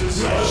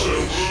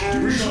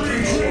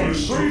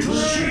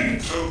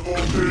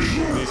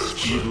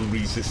 This evil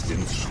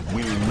resistance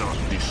will not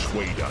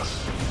dissuade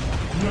us.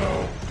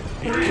 No.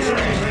 The demon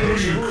and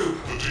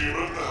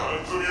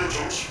the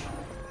mutant.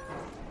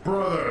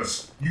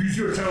 Brothers, use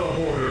your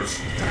teleporters.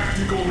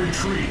 Tactical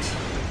retreat.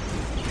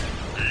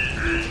 The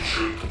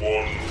Ancient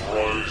One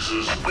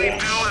rises We do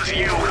as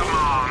you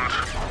command.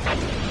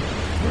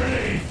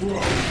 Grenade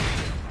throw.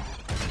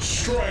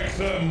 Strike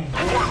them.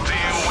 What do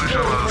you wish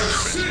of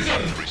us?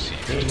 Precision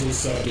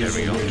received.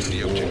 Carry on to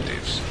the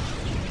objectives.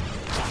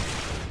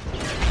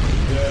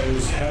 There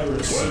is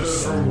heresy Whether from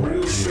somewhere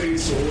real here.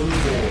 space or the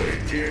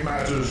void, it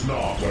matters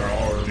not where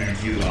our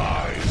duty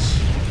lies.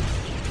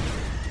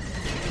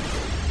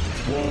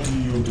 What do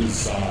you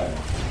desire?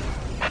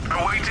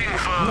 Awaiting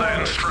further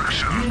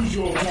instruction. Use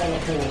your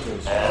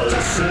teleporters.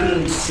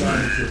 Soul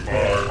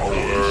sanctified.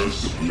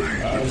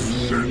 As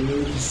we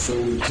live, so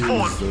it is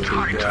What that the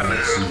titan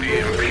galaxy is the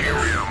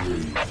Imperium?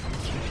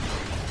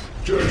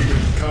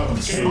 Judgment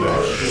comes from the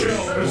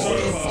shell is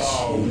over.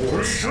 far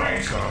worse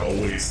outcome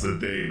awaits the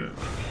Daemon.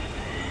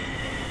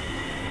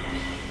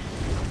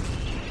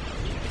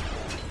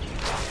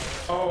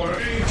 Our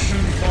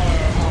ancient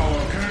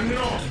firepower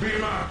cannot be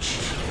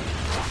matched.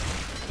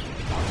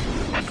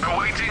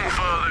 Awaiting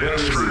further Where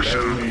is the instruction.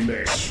 enemy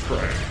next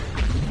strike?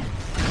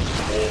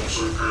 Once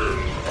again,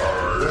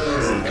 Where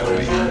is the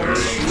enemy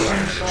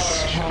next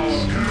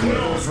strike?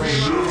 Whether from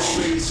real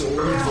space or the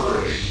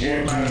void,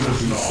 it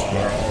matters not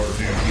where our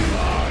duty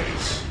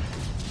lies.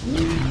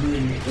 We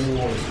bring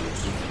order to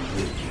the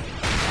wicked.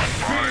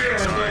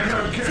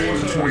 Fear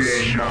the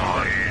Fortune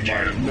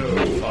might know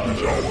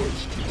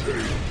others to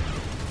take.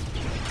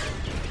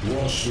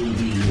 What shall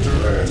be your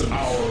Direct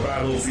our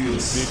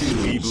battlefield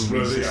skills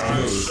where the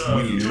others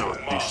will two not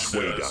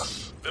dissuade masters,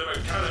 us. the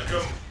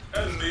Mechanicum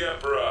and the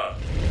Emperor,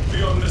 the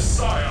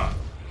Omnissiah.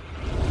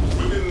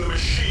 Within the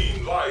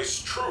machine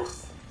lies truth.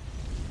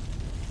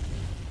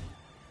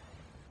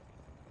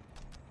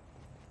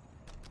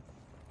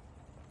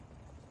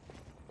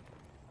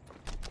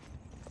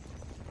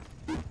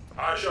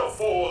 I shall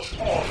forge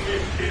on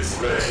in his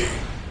name.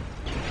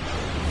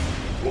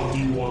 What do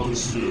you want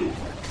us to do?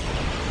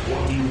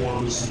 What do you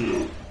want us to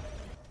do?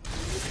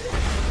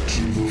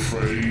 To the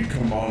fray,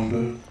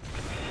 Commander.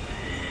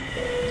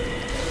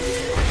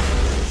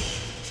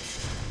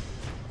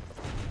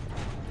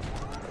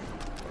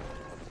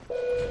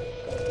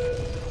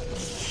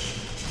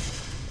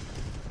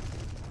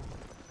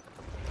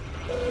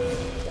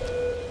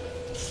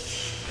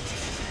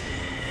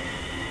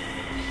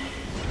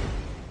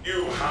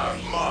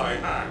 have my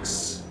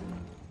axe.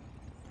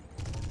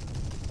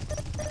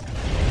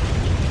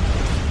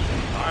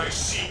 I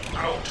seek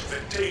out the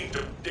taint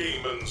of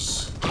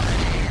demons.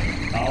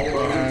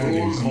 Our hand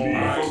is I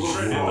called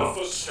tread in the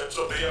footsteps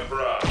of the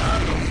Emperor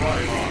and the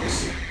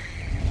Primarchs.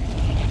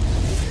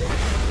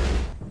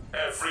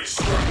 Every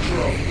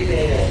structure of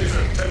war is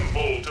a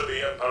temple to the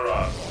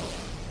Emperor.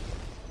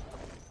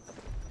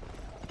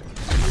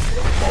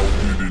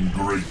 Bounded in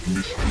great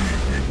mystery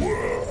we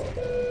were.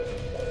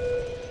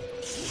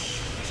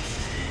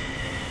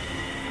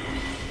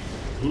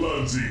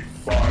 Bloody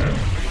fire.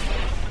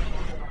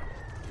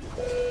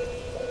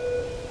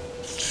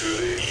 To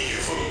the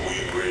evil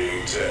we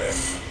bring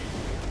death.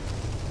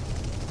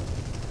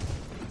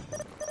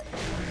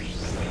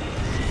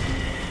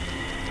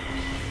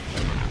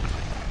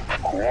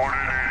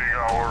 Coordinating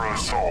our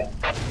assault.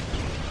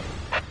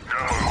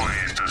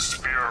 Democles to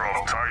Spear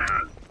of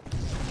Titan.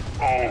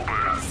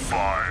 Open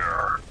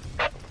fire.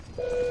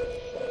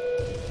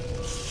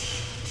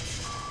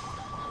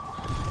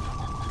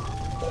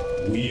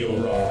 We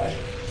arrive,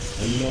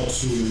 and not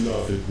soon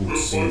enough it would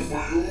seem. For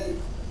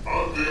you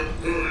and the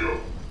Imperial.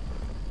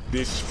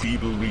 This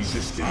feeble I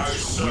resistance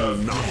will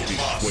serve not two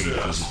dissuade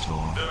masters, us. the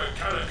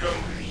Mechanicum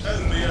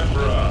and the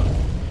Emperor,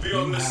 the You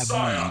have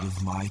Omnissiah. need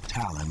of my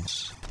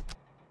talents.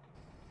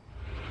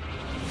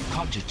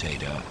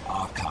 Cogitator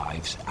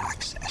archives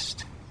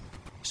accessed.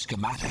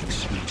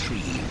 Schematics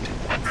retrieved.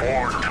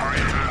 For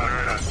Titan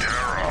and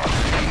Terra.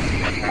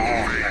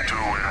 Moving to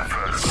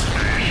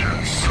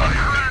infestation site.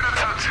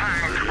 Predator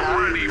tank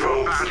ready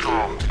for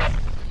battle.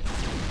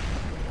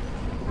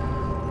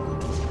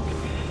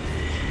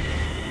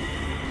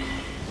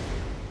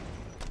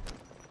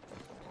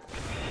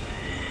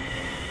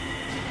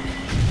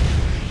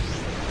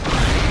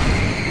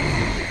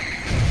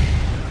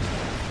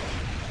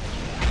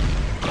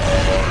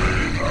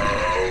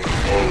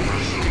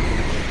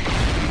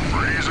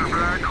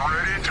 Razorback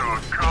ready to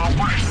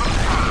accomplish the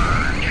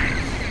purge.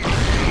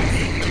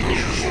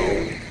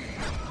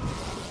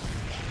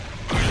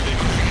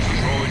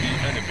 Destroy the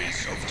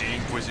enemies of the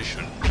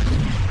Inquisition.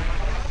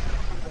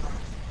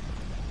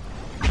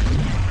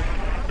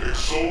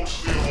 Exalt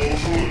the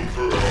immortal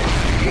Emperor.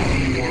 What do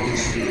you want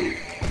us to do?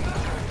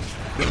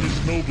 There is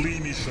no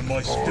blemish in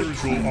my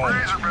spiritual armor.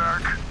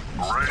 Razorback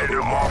ready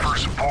to offer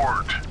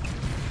support.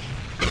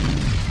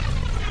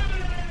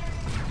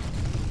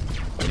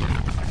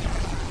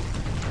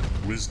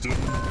 Wisdom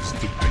is the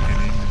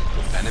beginning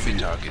of Enemy fear.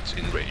 targets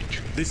in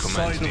range. This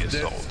Commence side the of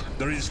assault. death,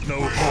 there is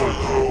no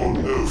hope. Oh,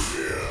 no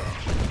fear.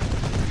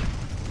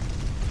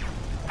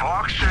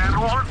 Box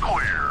channels are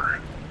clear.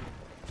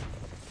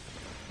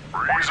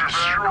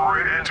 Razorback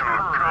ready to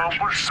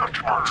accomplish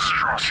such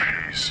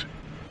monstrosities.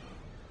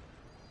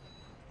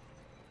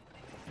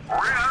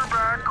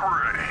 Razorback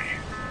ready.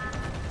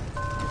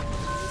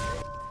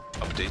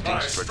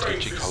 Updating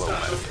strategic hollow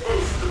map.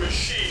 Both the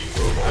machine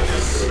and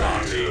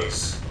the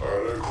Astartes.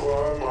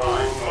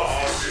 My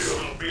masters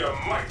will be a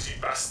mighty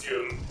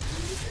bastion.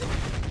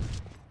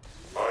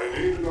 I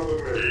need another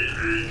minute.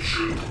 The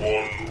Ancient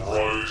One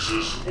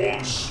rises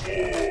once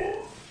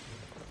more.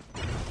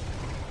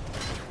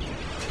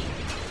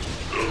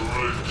 The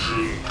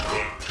legend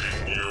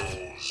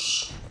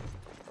continues.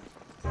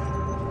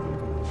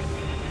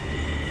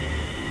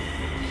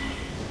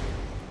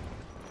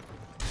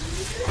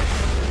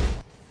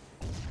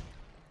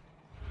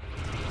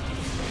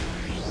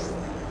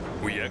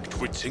 We act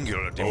with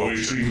singular Awaiting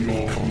devotion.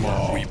 your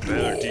command, We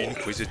bear the Lord.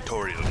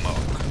 Inquisitorial mark.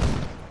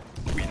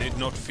 We need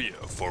not fear,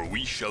 for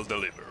we shall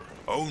deliver.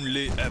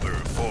 Only ever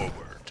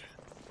forward.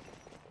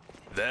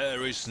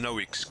 There is no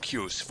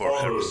excuse for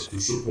Honored heresy.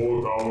 to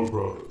support our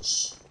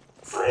brothers.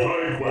 From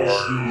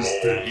Likewise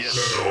these things. Yes,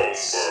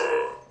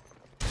 Slumber.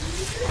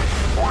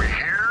 We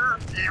hear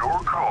your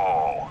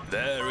call.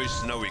 There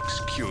is no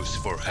excuse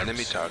for Enemy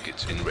heresy.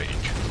 targets in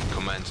range.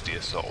 Commence the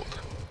assault.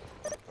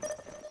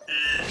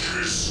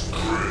 Aegis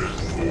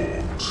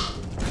Dreadnought.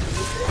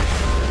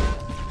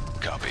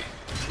 Copy.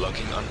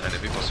 Locking on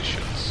enemy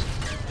positions.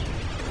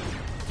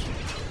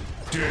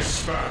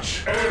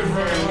 Dispatch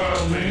every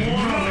last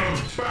one of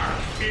them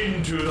back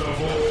into the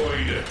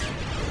void.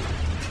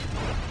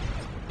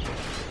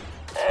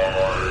 I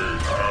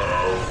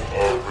have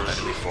Enemy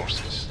arisen.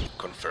 forces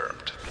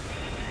confirmed.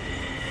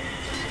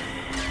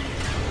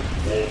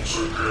 Once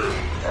again,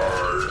 I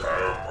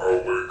am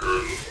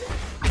awakened.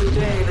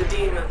 Today the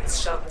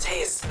demons shall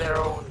taste their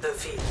own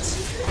defeat.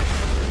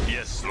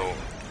 Yes, Lord.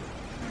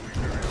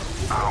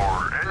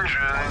 Our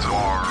engines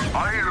are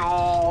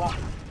idle.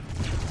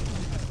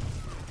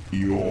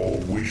 Your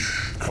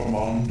wish,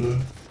 Commander?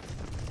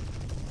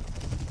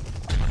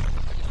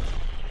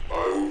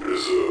 I will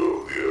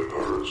preserve the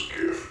Emperor's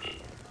gift.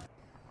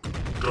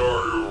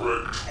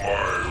 Direct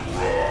my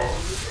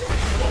wrath.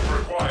 What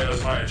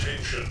requires my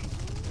attention?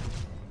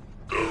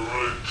 The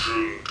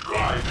legend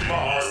guides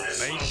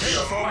me.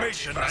 Maintain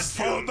formation and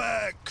fall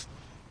back!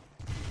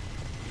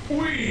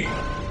 We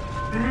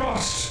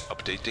must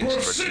Updating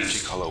persist.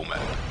 strategic hollow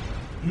map.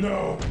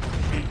 No,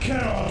 it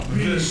cannot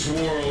be. This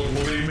world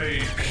will be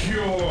made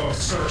pure of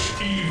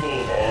such evil. I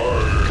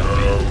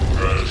have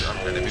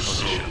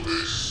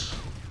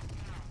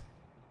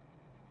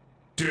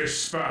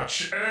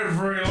Dispatch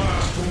every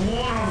last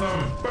one of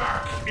them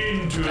back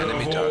into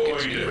Enemy the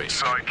targets void. erased.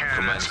 Psy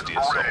Commence cannons the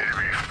assault. ready to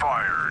be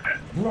fired.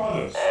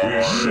 Brothers,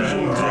 we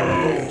shall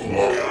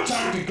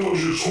tactical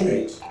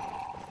retreat.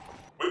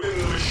 Within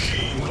the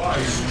machine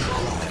lies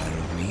truth.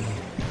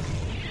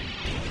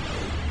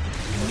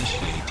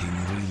 Initiating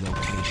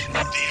relocation.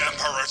 The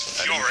Emperor's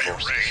fury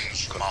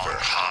reigns on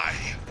high.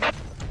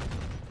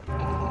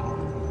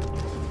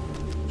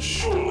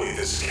 Surely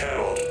this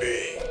cannot be.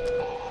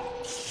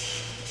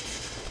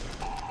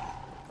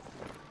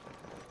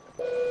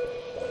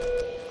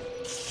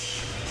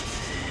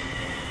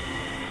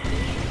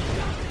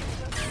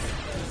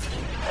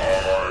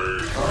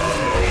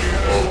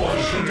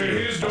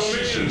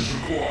 Assistance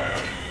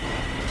required.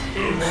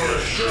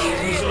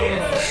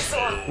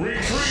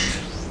 Retreat!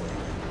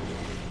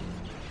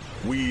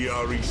 We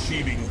are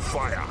receiving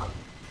fire.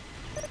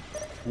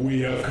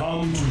 We have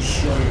come to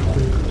strike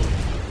quickly.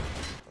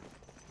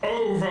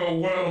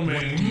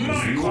 Overwhelming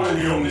might You by are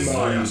your your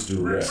desire. minds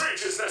direct.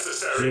 Retreat is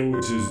necessary. So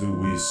it is that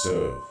we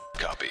serve.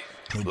 Copy.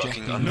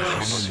 Projecting Locking on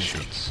nice.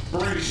 positions.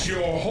 Brace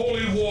your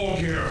holy war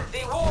gear. The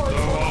The wards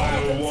will hold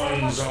vile them for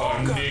ones much are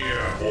longer.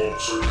 near.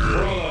 Once again,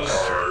 Brothers,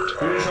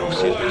 we shall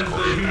cleanse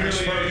the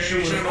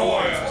humiliation and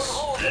oils.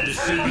 Hold them The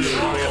for much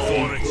Sibian longer.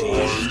 authority is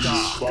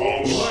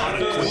stopped. Let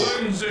the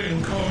cleansing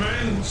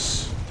commence.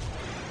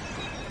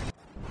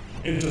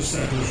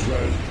 Interceptors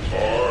ready. I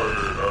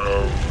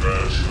am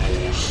at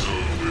your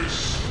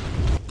service.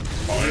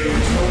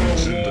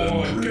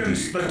 War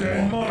against the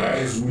demonic.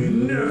 As we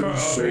Never never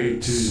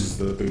fate is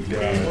that the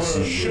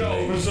galaxy shall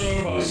remains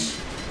preserve us.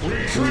 free.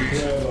 Retreat.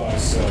 Prepare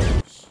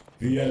thyselves.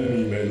 The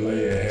enemy may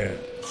lay ahead.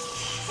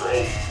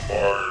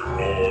 From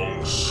my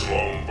long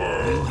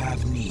slumber, You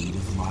have need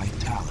of my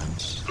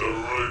talents. the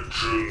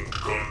legend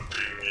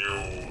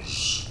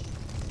continues.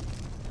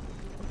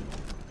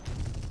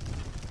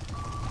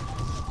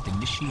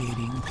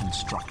 Initiating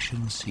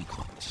construction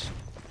sequence.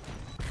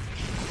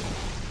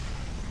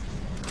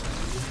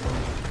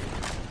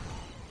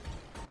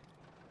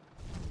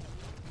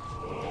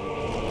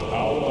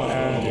 Our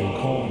hand in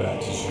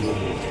combat is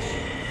yours.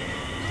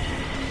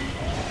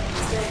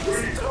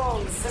 Stay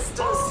strong,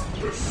 sisters.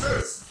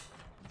 Persist.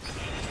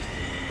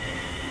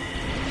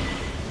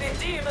 The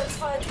demons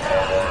fight back. I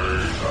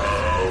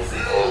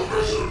have a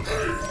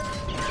recipe.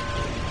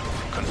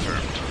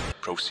 Confirmed.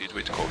 Proceed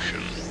with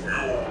caution.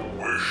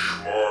 You wish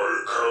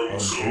my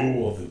counsel.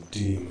 Adore the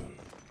demon.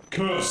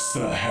 Curse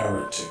the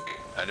heretic.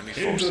 Enemy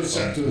forces.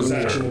 Interceptors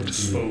at your Confirmed.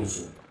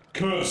 disposal.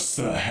 Curse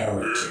the In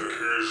heretic.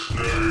 his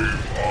name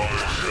I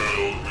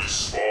shall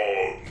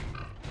respond.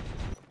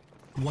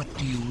 What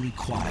do you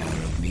require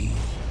of me?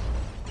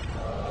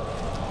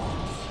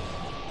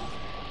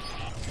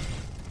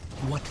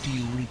 What do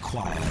you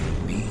require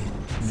of me?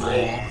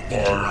 More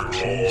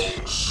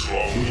interruptions?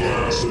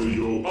 Slumber.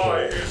 your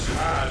By his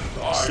hand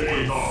I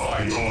will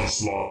fight. the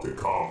onslaught to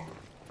come.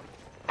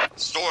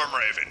 Storm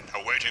Raven,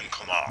 awaiting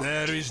command.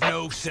 There is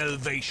no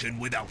salvation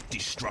without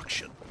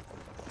destruction.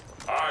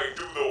 I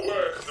do the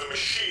work of the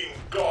machine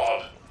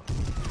god.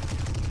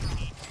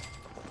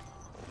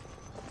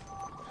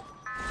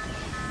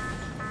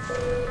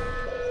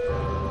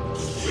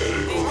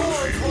 The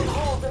wards will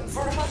hold them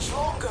for much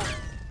longer.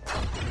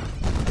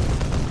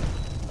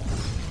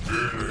 In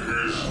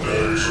his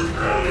name,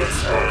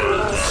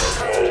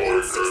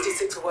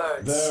 66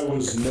 words. There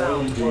was no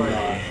Found word.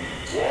 denying.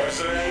 why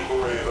say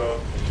braver?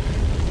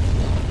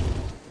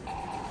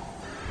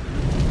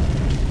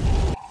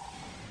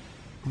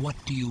 What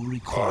do you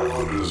require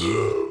of me?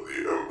 Deserve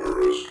the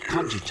Emperor's gift.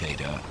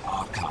 Cogitator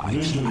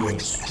archives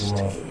Vigilance, accessed.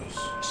 brothers.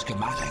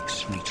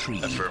 Schematics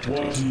retrieved. What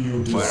Affirmative. do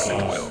you Fire at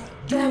desire? will.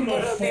 Do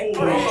not be fall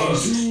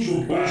praised. into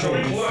the We shall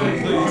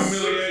cleanse the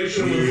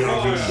humiliation We with are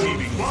fire.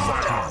 receiving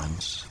fire.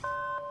 Talents.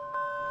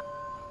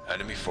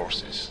 Enemy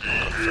forces.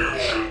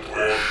 Ancient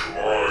wish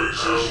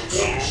rises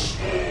once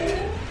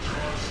more.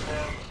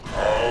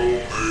 How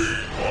may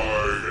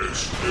my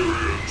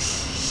experience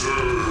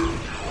serve?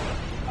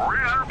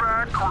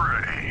 Razorback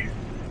ready.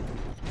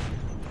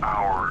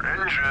 Our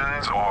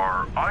engines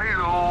are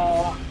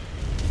idle.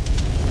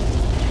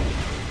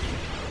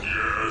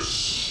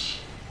 Yes,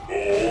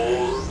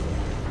 Lord.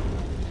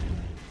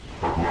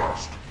 At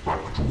last,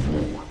 back to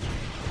war.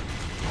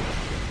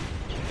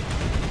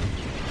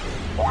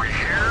 We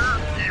hear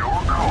your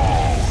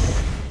call.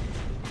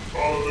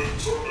 Other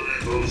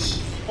Terminators,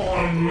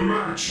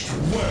 Unmatched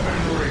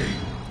weaponry.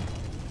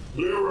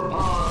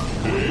 Hereupon,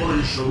 we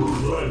shall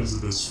cleanse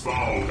this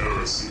foul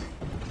heresy.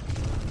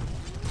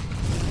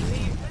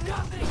 Leave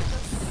nothing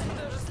but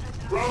cinders and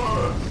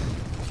Brother,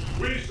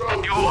 we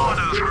shall Your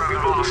orders,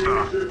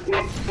 Grandmaster.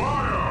 with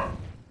fire!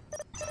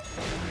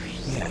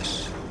 Yes,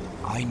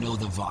 I know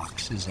the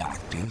Vox is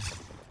active.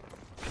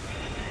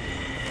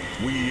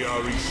 We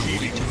are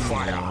receiving Awaiting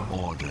fire.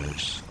 your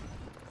orders.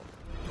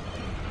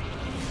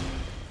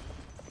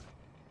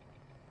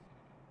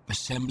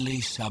 Assembly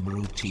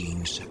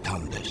subroutine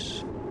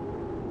secundus.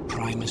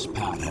 Primus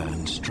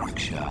pattern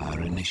structure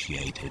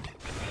initiated.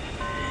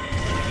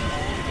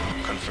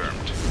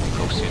 Confirmed.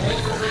 Proceed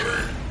with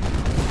caution.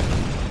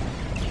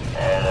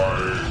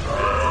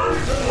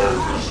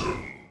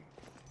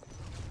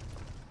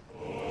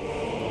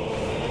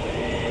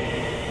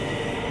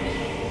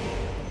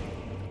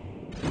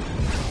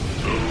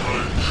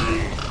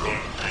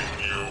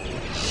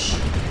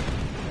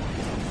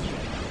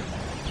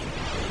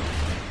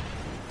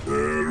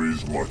 There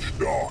is much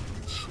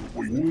darkness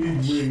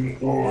awaiting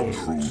us. Our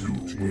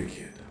true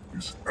duty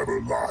is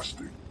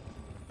everlasting.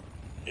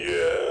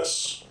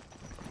 Yes.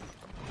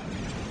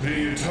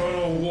 The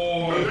eternal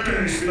war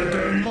against the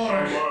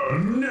demonic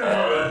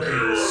never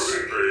ends.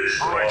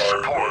 Right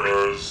support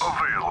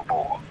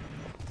available.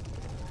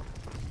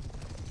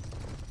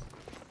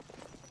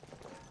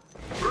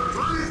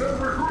 Retreat and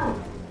regroup!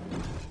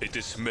 It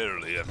is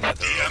merely a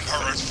matter The of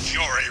Emperor's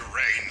fury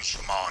reigns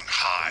from on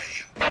high.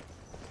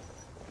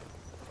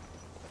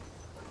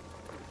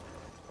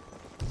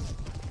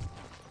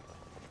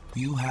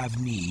 You have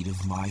need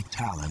of my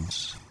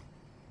talents.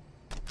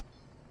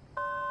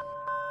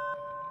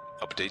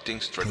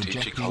 Updating strategic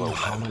Projecting hollow a map.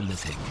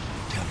 hololithic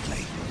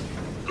template.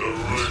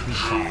 This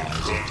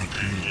requires a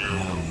technique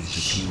known to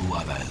few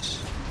others.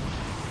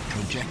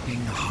 Projecting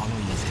a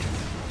hololithic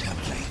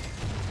template.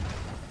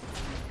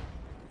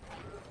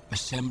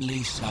 Assembly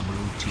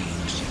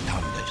subroutine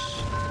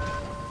secundus.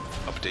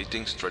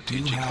 Updating You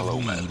strategic have hollow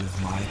need map.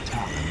 of my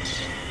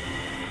talents.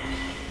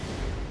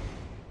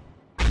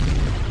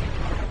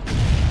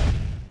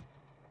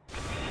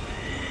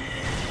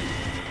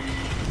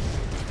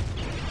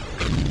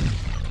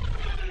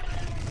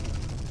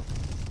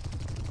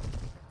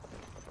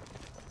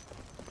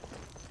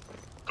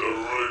 The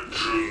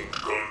legend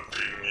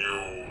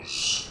continues.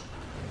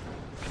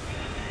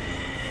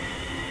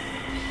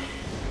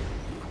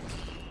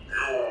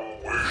 You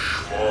wish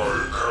my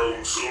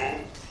counsel?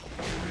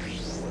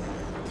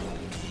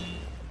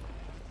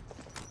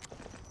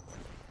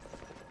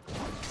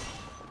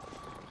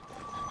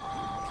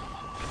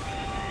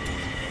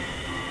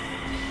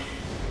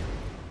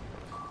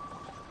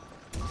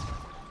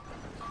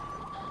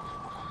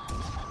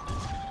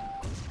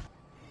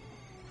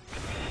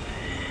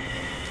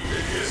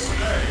 It is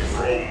day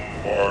from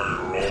my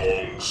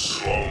long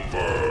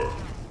slumber.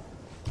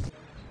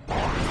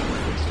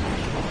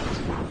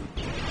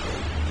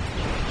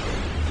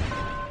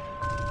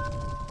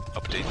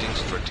 Updating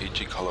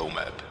strategic hollow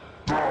map.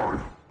 Die!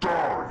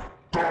 Die!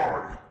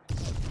 Die!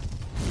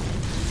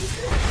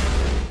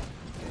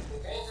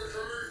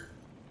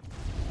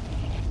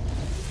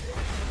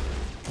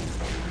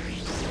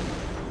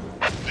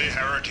 The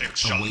heretics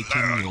shall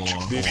Awaiting learn your to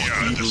This fear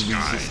the evil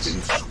skies.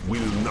 resistance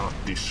will not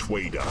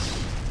dissuade us.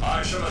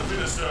 I shall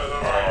administer the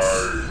rites.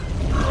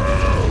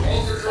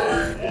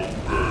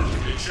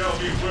 It shall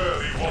be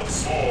worthy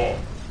once more.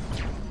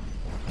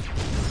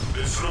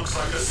 This looks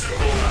like a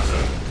simple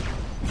matter.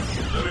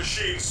 The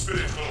machine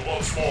spirit will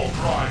once more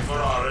cry for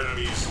our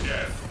enemy's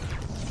death.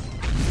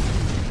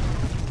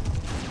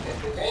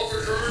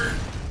 Apothecary!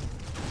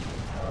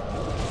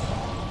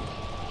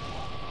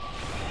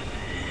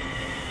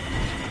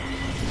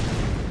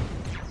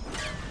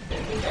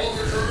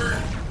 Apothecary!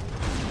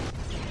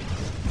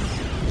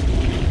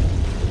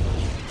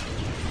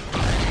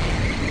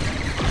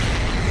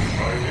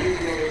 I need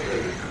another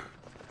medic.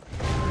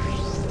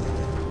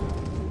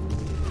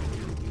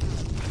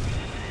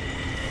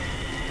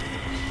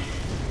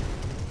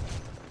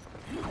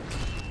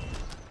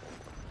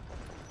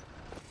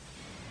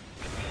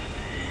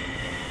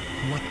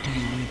 What do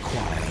you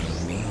require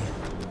of me?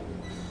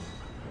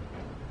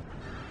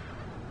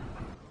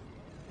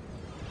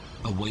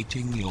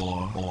 Awaiting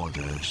your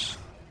orders.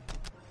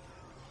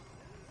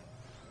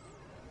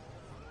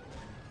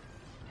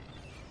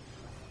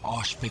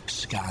 Auspic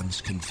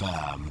scans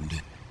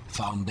confirmed.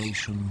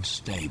 Foundation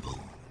stable.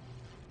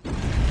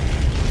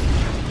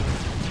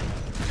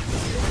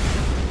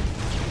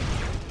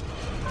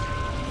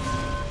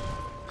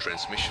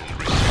 Transmission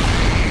received.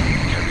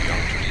 Carry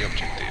on to the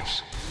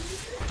objectives.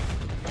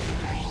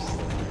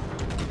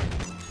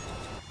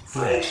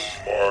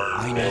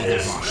 I know the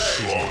rush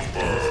is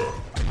active.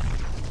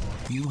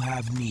 You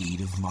have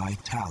need of my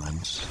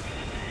talents.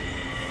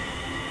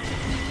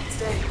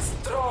 Stay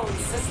strong,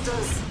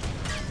 sisters.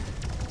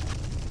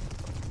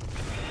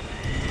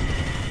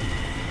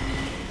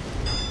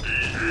 The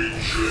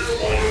ancient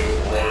one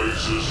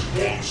rises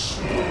once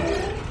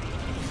more.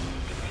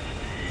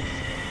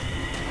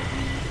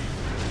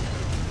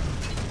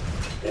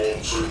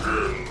 Once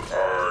again, I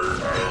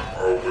am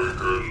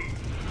awakened.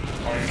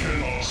 I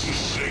cannot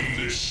sustain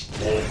this.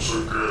 Once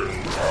again,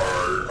 I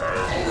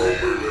am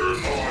awakened.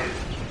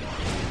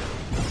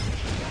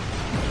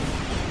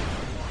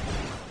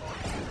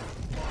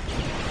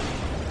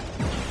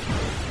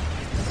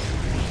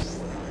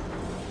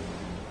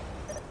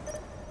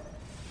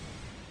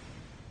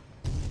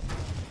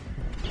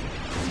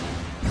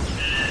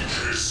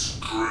 Aegis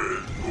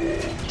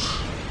Dreadnought.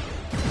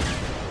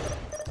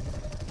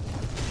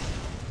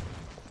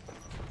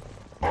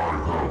 I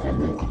have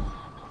awoken.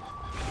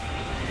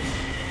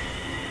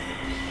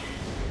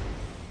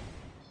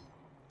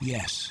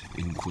 Yes,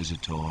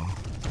 Inquisitor.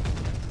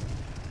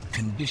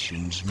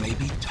 Conditions may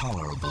be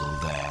tolerable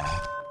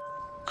there.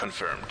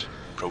 Confirmed.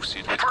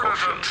 Proceed with Predator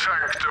caution.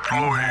 tank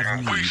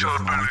deploying. We shall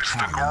banish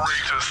the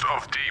greatest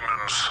of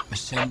demons.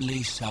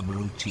 Assembly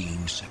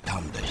subroutine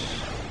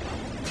secundus.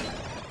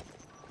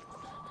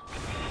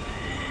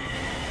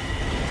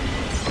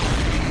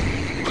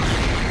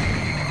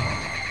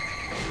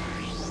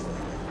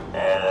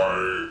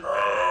 I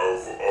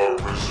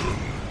have arisen.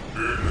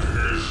 In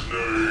his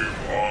name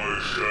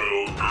I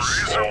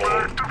shall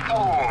Razorback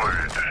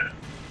deployed.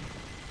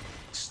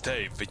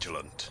 Stay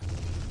vigilant.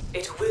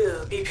 It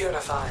will be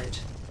purified.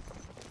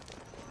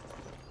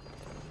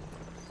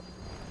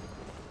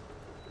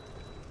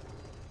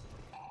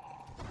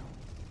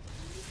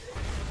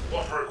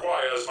 What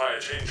requires my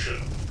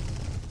attention?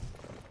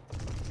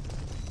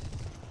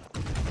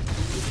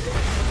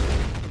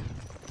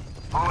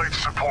 Light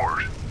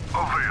support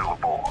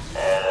available.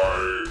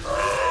 I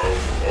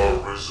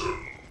have arisen.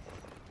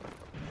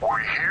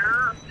 We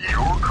hear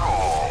your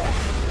call.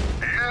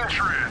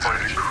 Entry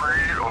by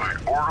decree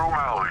of the Ordo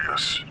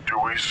Malleus do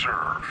we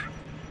serve.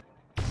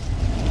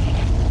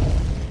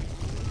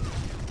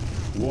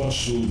 What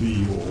shall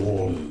be your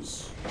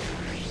orders?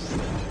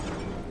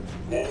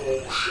 Who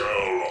shall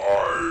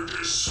I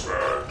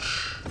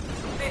dispatch?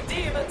 The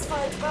demons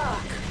fight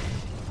back.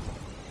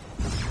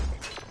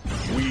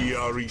 We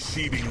are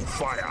receiving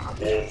fire.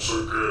 Once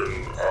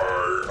again,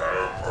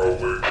 I am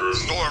awakened.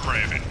 Storm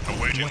Raven, awaiting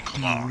What do you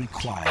command.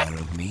 require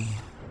of me?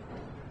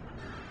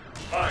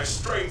 My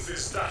strength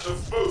is that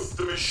of both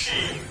the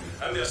machine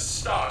and the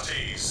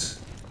Astartes.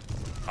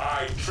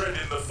 I tread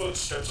in the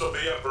footsteps of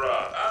the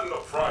Emperor and the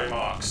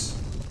Primarchs.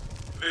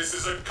 This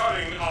is a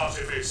cunning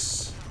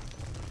artifice.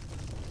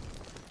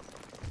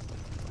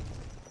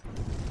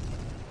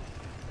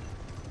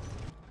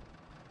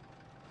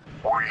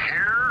 We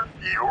hear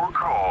your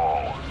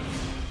call.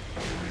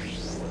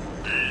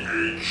 The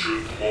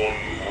Ancient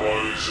One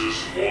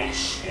rises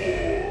once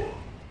more.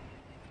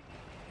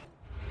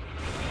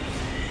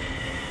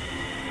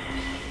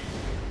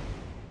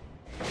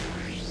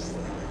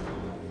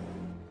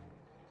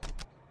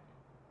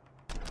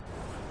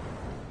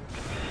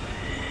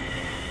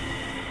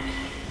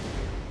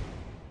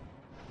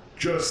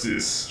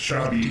 Justice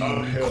shall be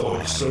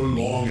upheld so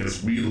long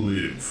as we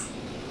live.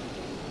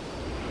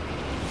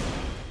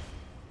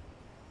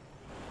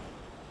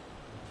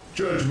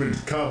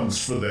 Judgment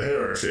comes for the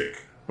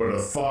heretic, but a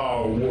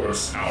far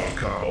worse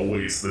outcome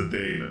awaits the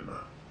daemon.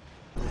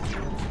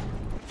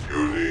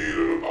 You need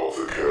an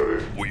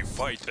apothecary. We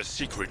fight a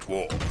secret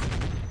war.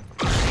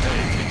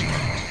 Stay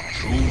vigilant.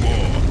 True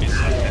war is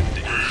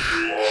unending.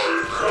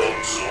 My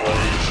comes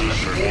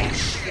rises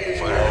once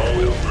more. I'll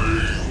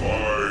make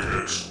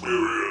my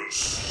experience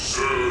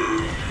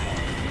serve you.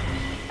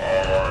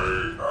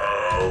 I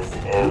have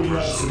We have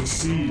arisen.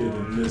 succeeded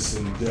in this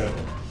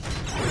endeavor.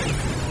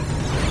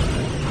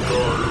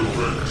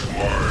 Direct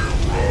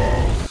my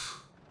wrath.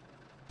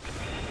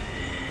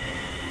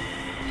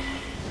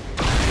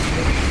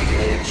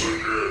 Once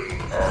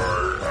again,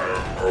 I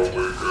am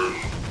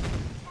awakened.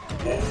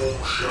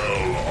 Who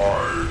shall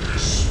I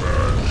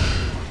dispatch?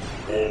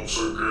 Once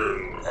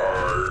again,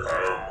 I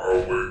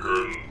am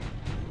awakened.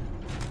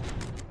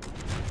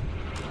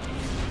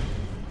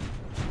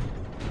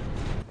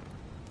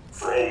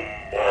 From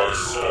my long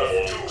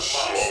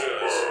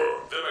slumber,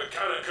 the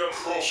Mechanicum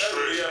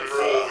prostrate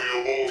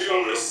before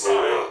the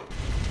Messiah.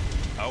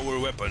 Our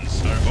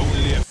weapons are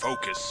only a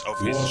focus of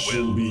his What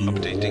shall will. be your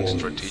Updating orders?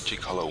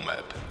 strategic hollow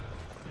map.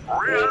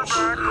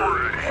 Razorback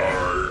ready.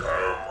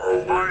 I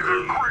am By the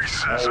awakened.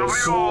 graces Our of the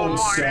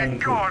swords Almighty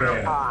stand God prepared.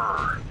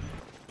 Emperor.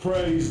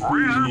 Praise be the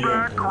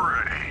Razorback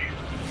Emperor. ready.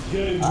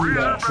 Get into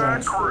that Razorback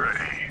transport.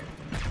 ready.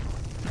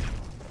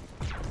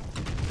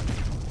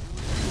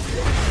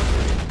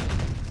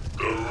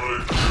 The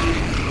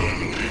legend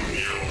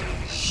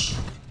continues.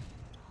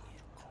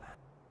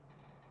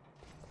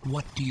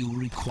 What do you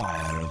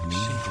require of me?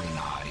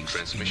 Synchronized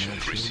Transmission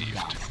inertial received.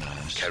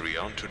 darkness. Carry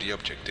on to the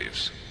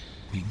objectives.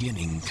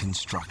 Beginning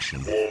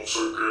construction. Once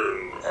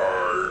again,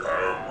 I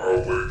am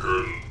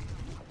awakened.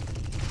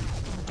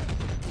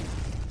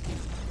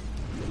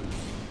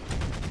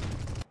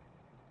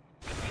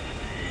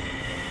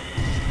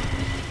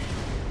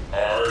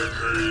 I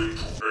came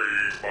to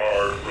aid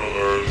my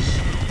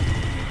brothers.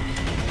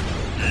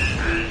 The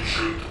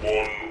Ancient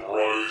One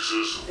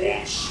rises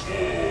once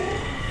more.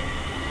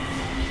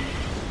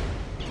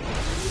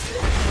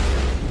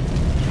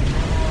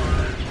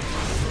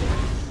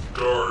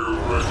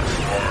 Direct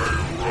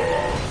my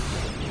wrath.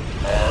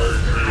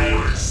 I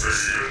came to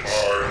aid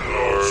my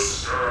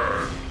brothers.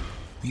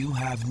 You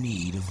have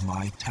need of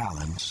my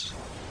talents.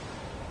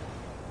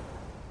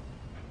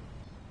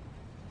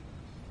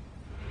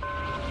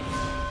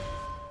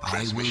 I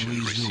will Transmission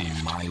resume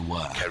received. my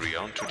work. Carry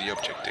on to the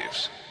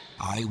objectives.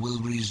 I will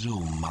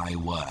resume my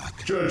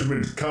work.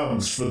 Judgment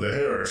comes for the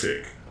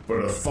heretic, but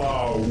a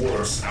far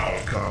worse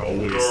outcome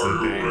awaits the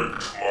daemon.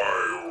 Direct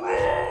my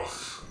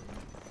wrath.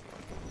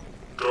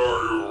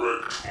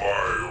 Direct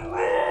my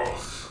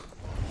wrath.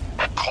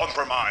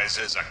 Compromise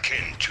is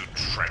akin to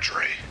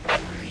treachery.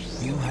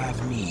 You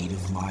have need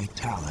of my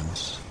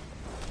talents.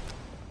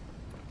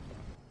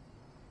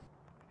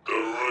 The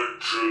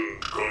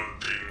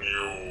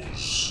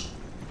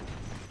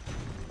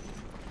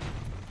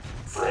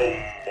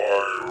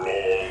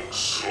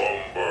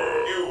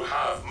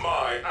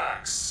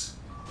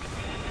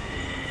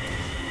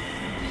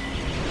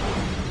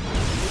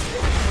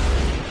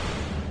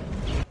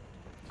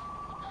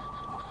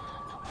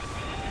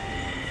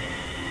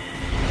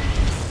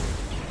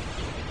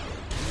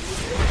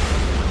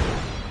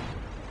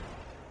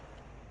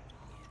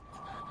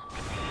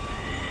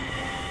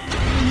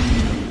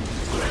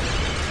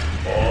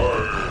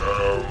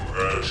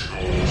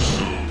let yours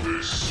do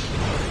this.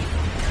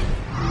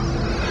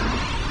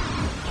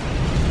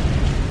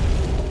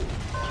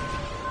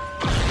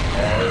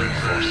 I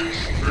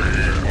can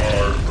be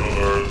my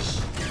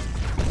brothers.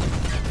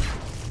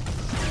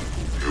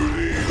 You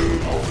need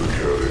an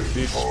apothecary.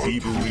 This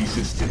feeble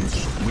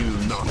resistance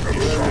will not be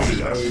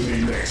Ready, lost.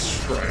 only next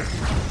strike.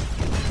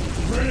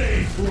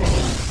 Ready, bro.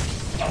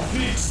 A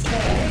fixed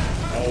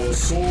bomb. Our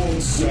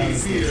swords stand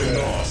fear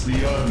not the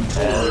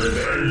untold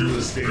and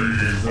endless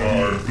dangers of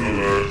our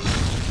brothers.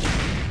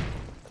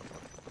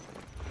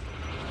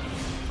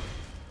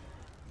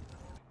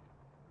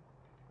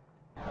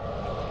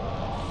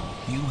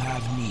 You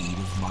have need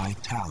of my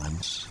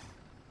talents.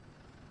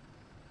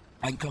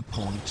 Anchor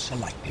point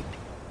selected.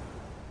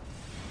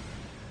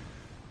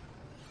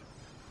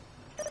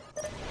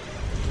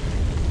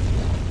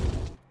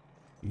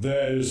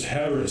 There's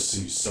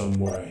heresy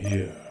somewhere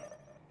here.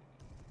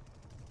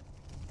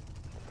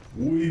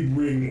 We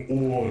bring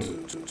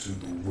order to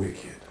the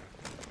wicked.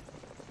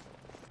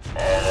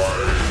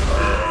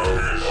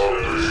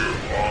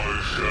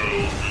 I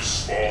shall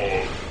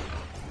respond.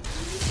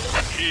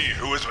 He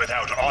who is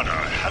without honor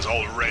has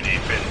already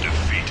been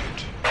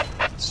defeated.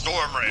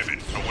 Storm Raven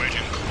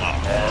awaiting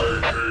command.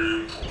 I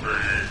came to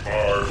be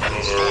my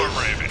brothers. Storm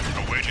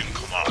Raven awaiting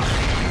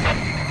command.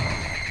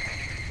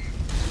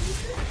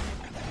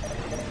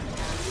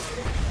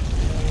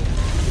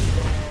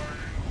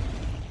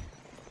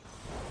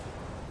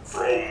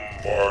 From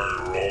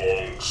my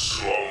long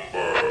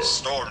slumber.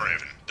 Storm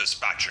Raven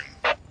dispatching.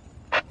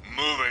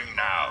 Moving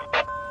now.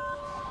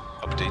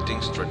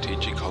 Updating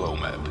strategic holo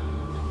map.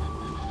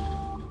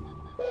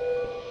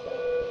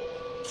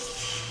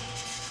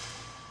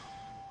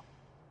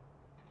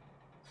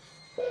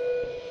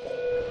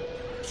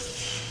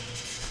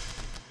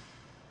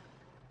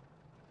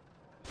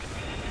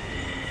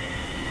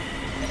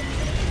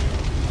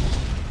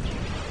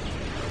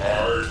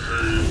 I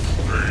came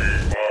to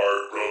be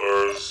my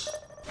brothers.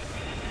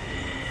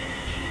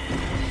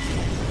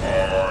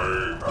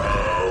 I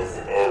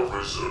have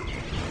arisen.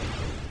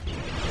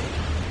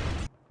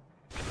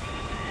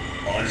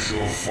 I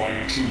shall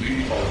fight to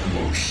the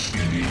utmost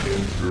in the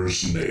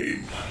Emperor's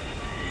name.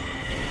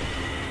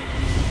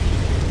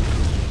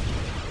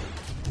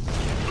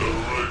 The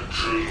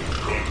legend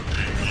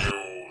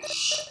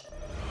continues.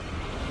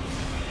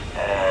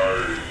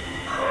 I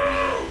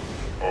have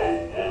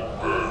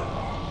awoken.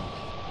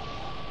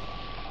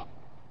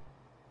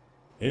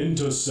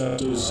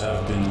 Interceptors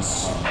have been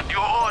sunk.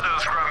 Your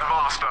orders,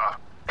 Grandmaster.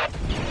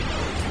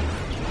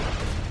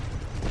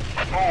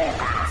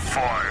 Open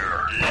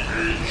fire.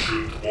 The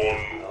Ancient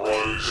One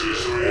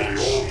rises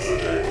once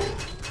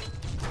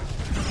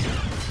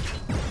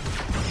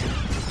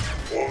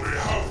more. On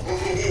behalf of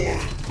the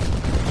Lord,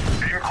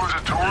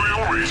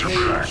 Inquisitorial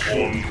Razorback.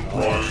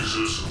 One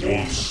rises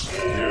once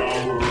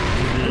more.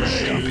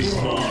 Non-enemy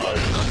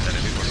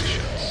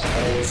positions.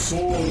 Our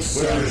swords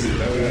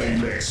stand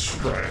Only next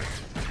strike.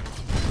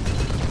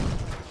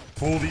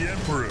 For the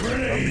Emperor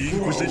and the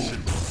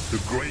Inquisition,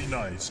 the Grey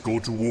Knights go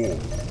to war.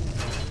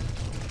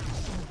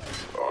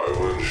 I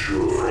will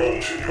ensure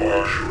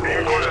continuation.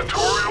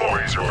 Inquisitorial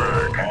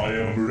Razorback. I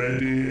am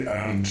ready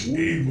and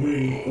We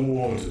bring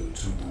order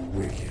to the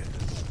wicked.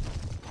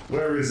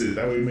 where is it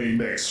that we may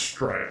next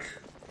strike?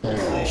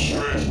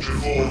 Prostrate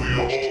before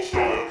the altar,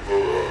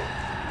 Emperor.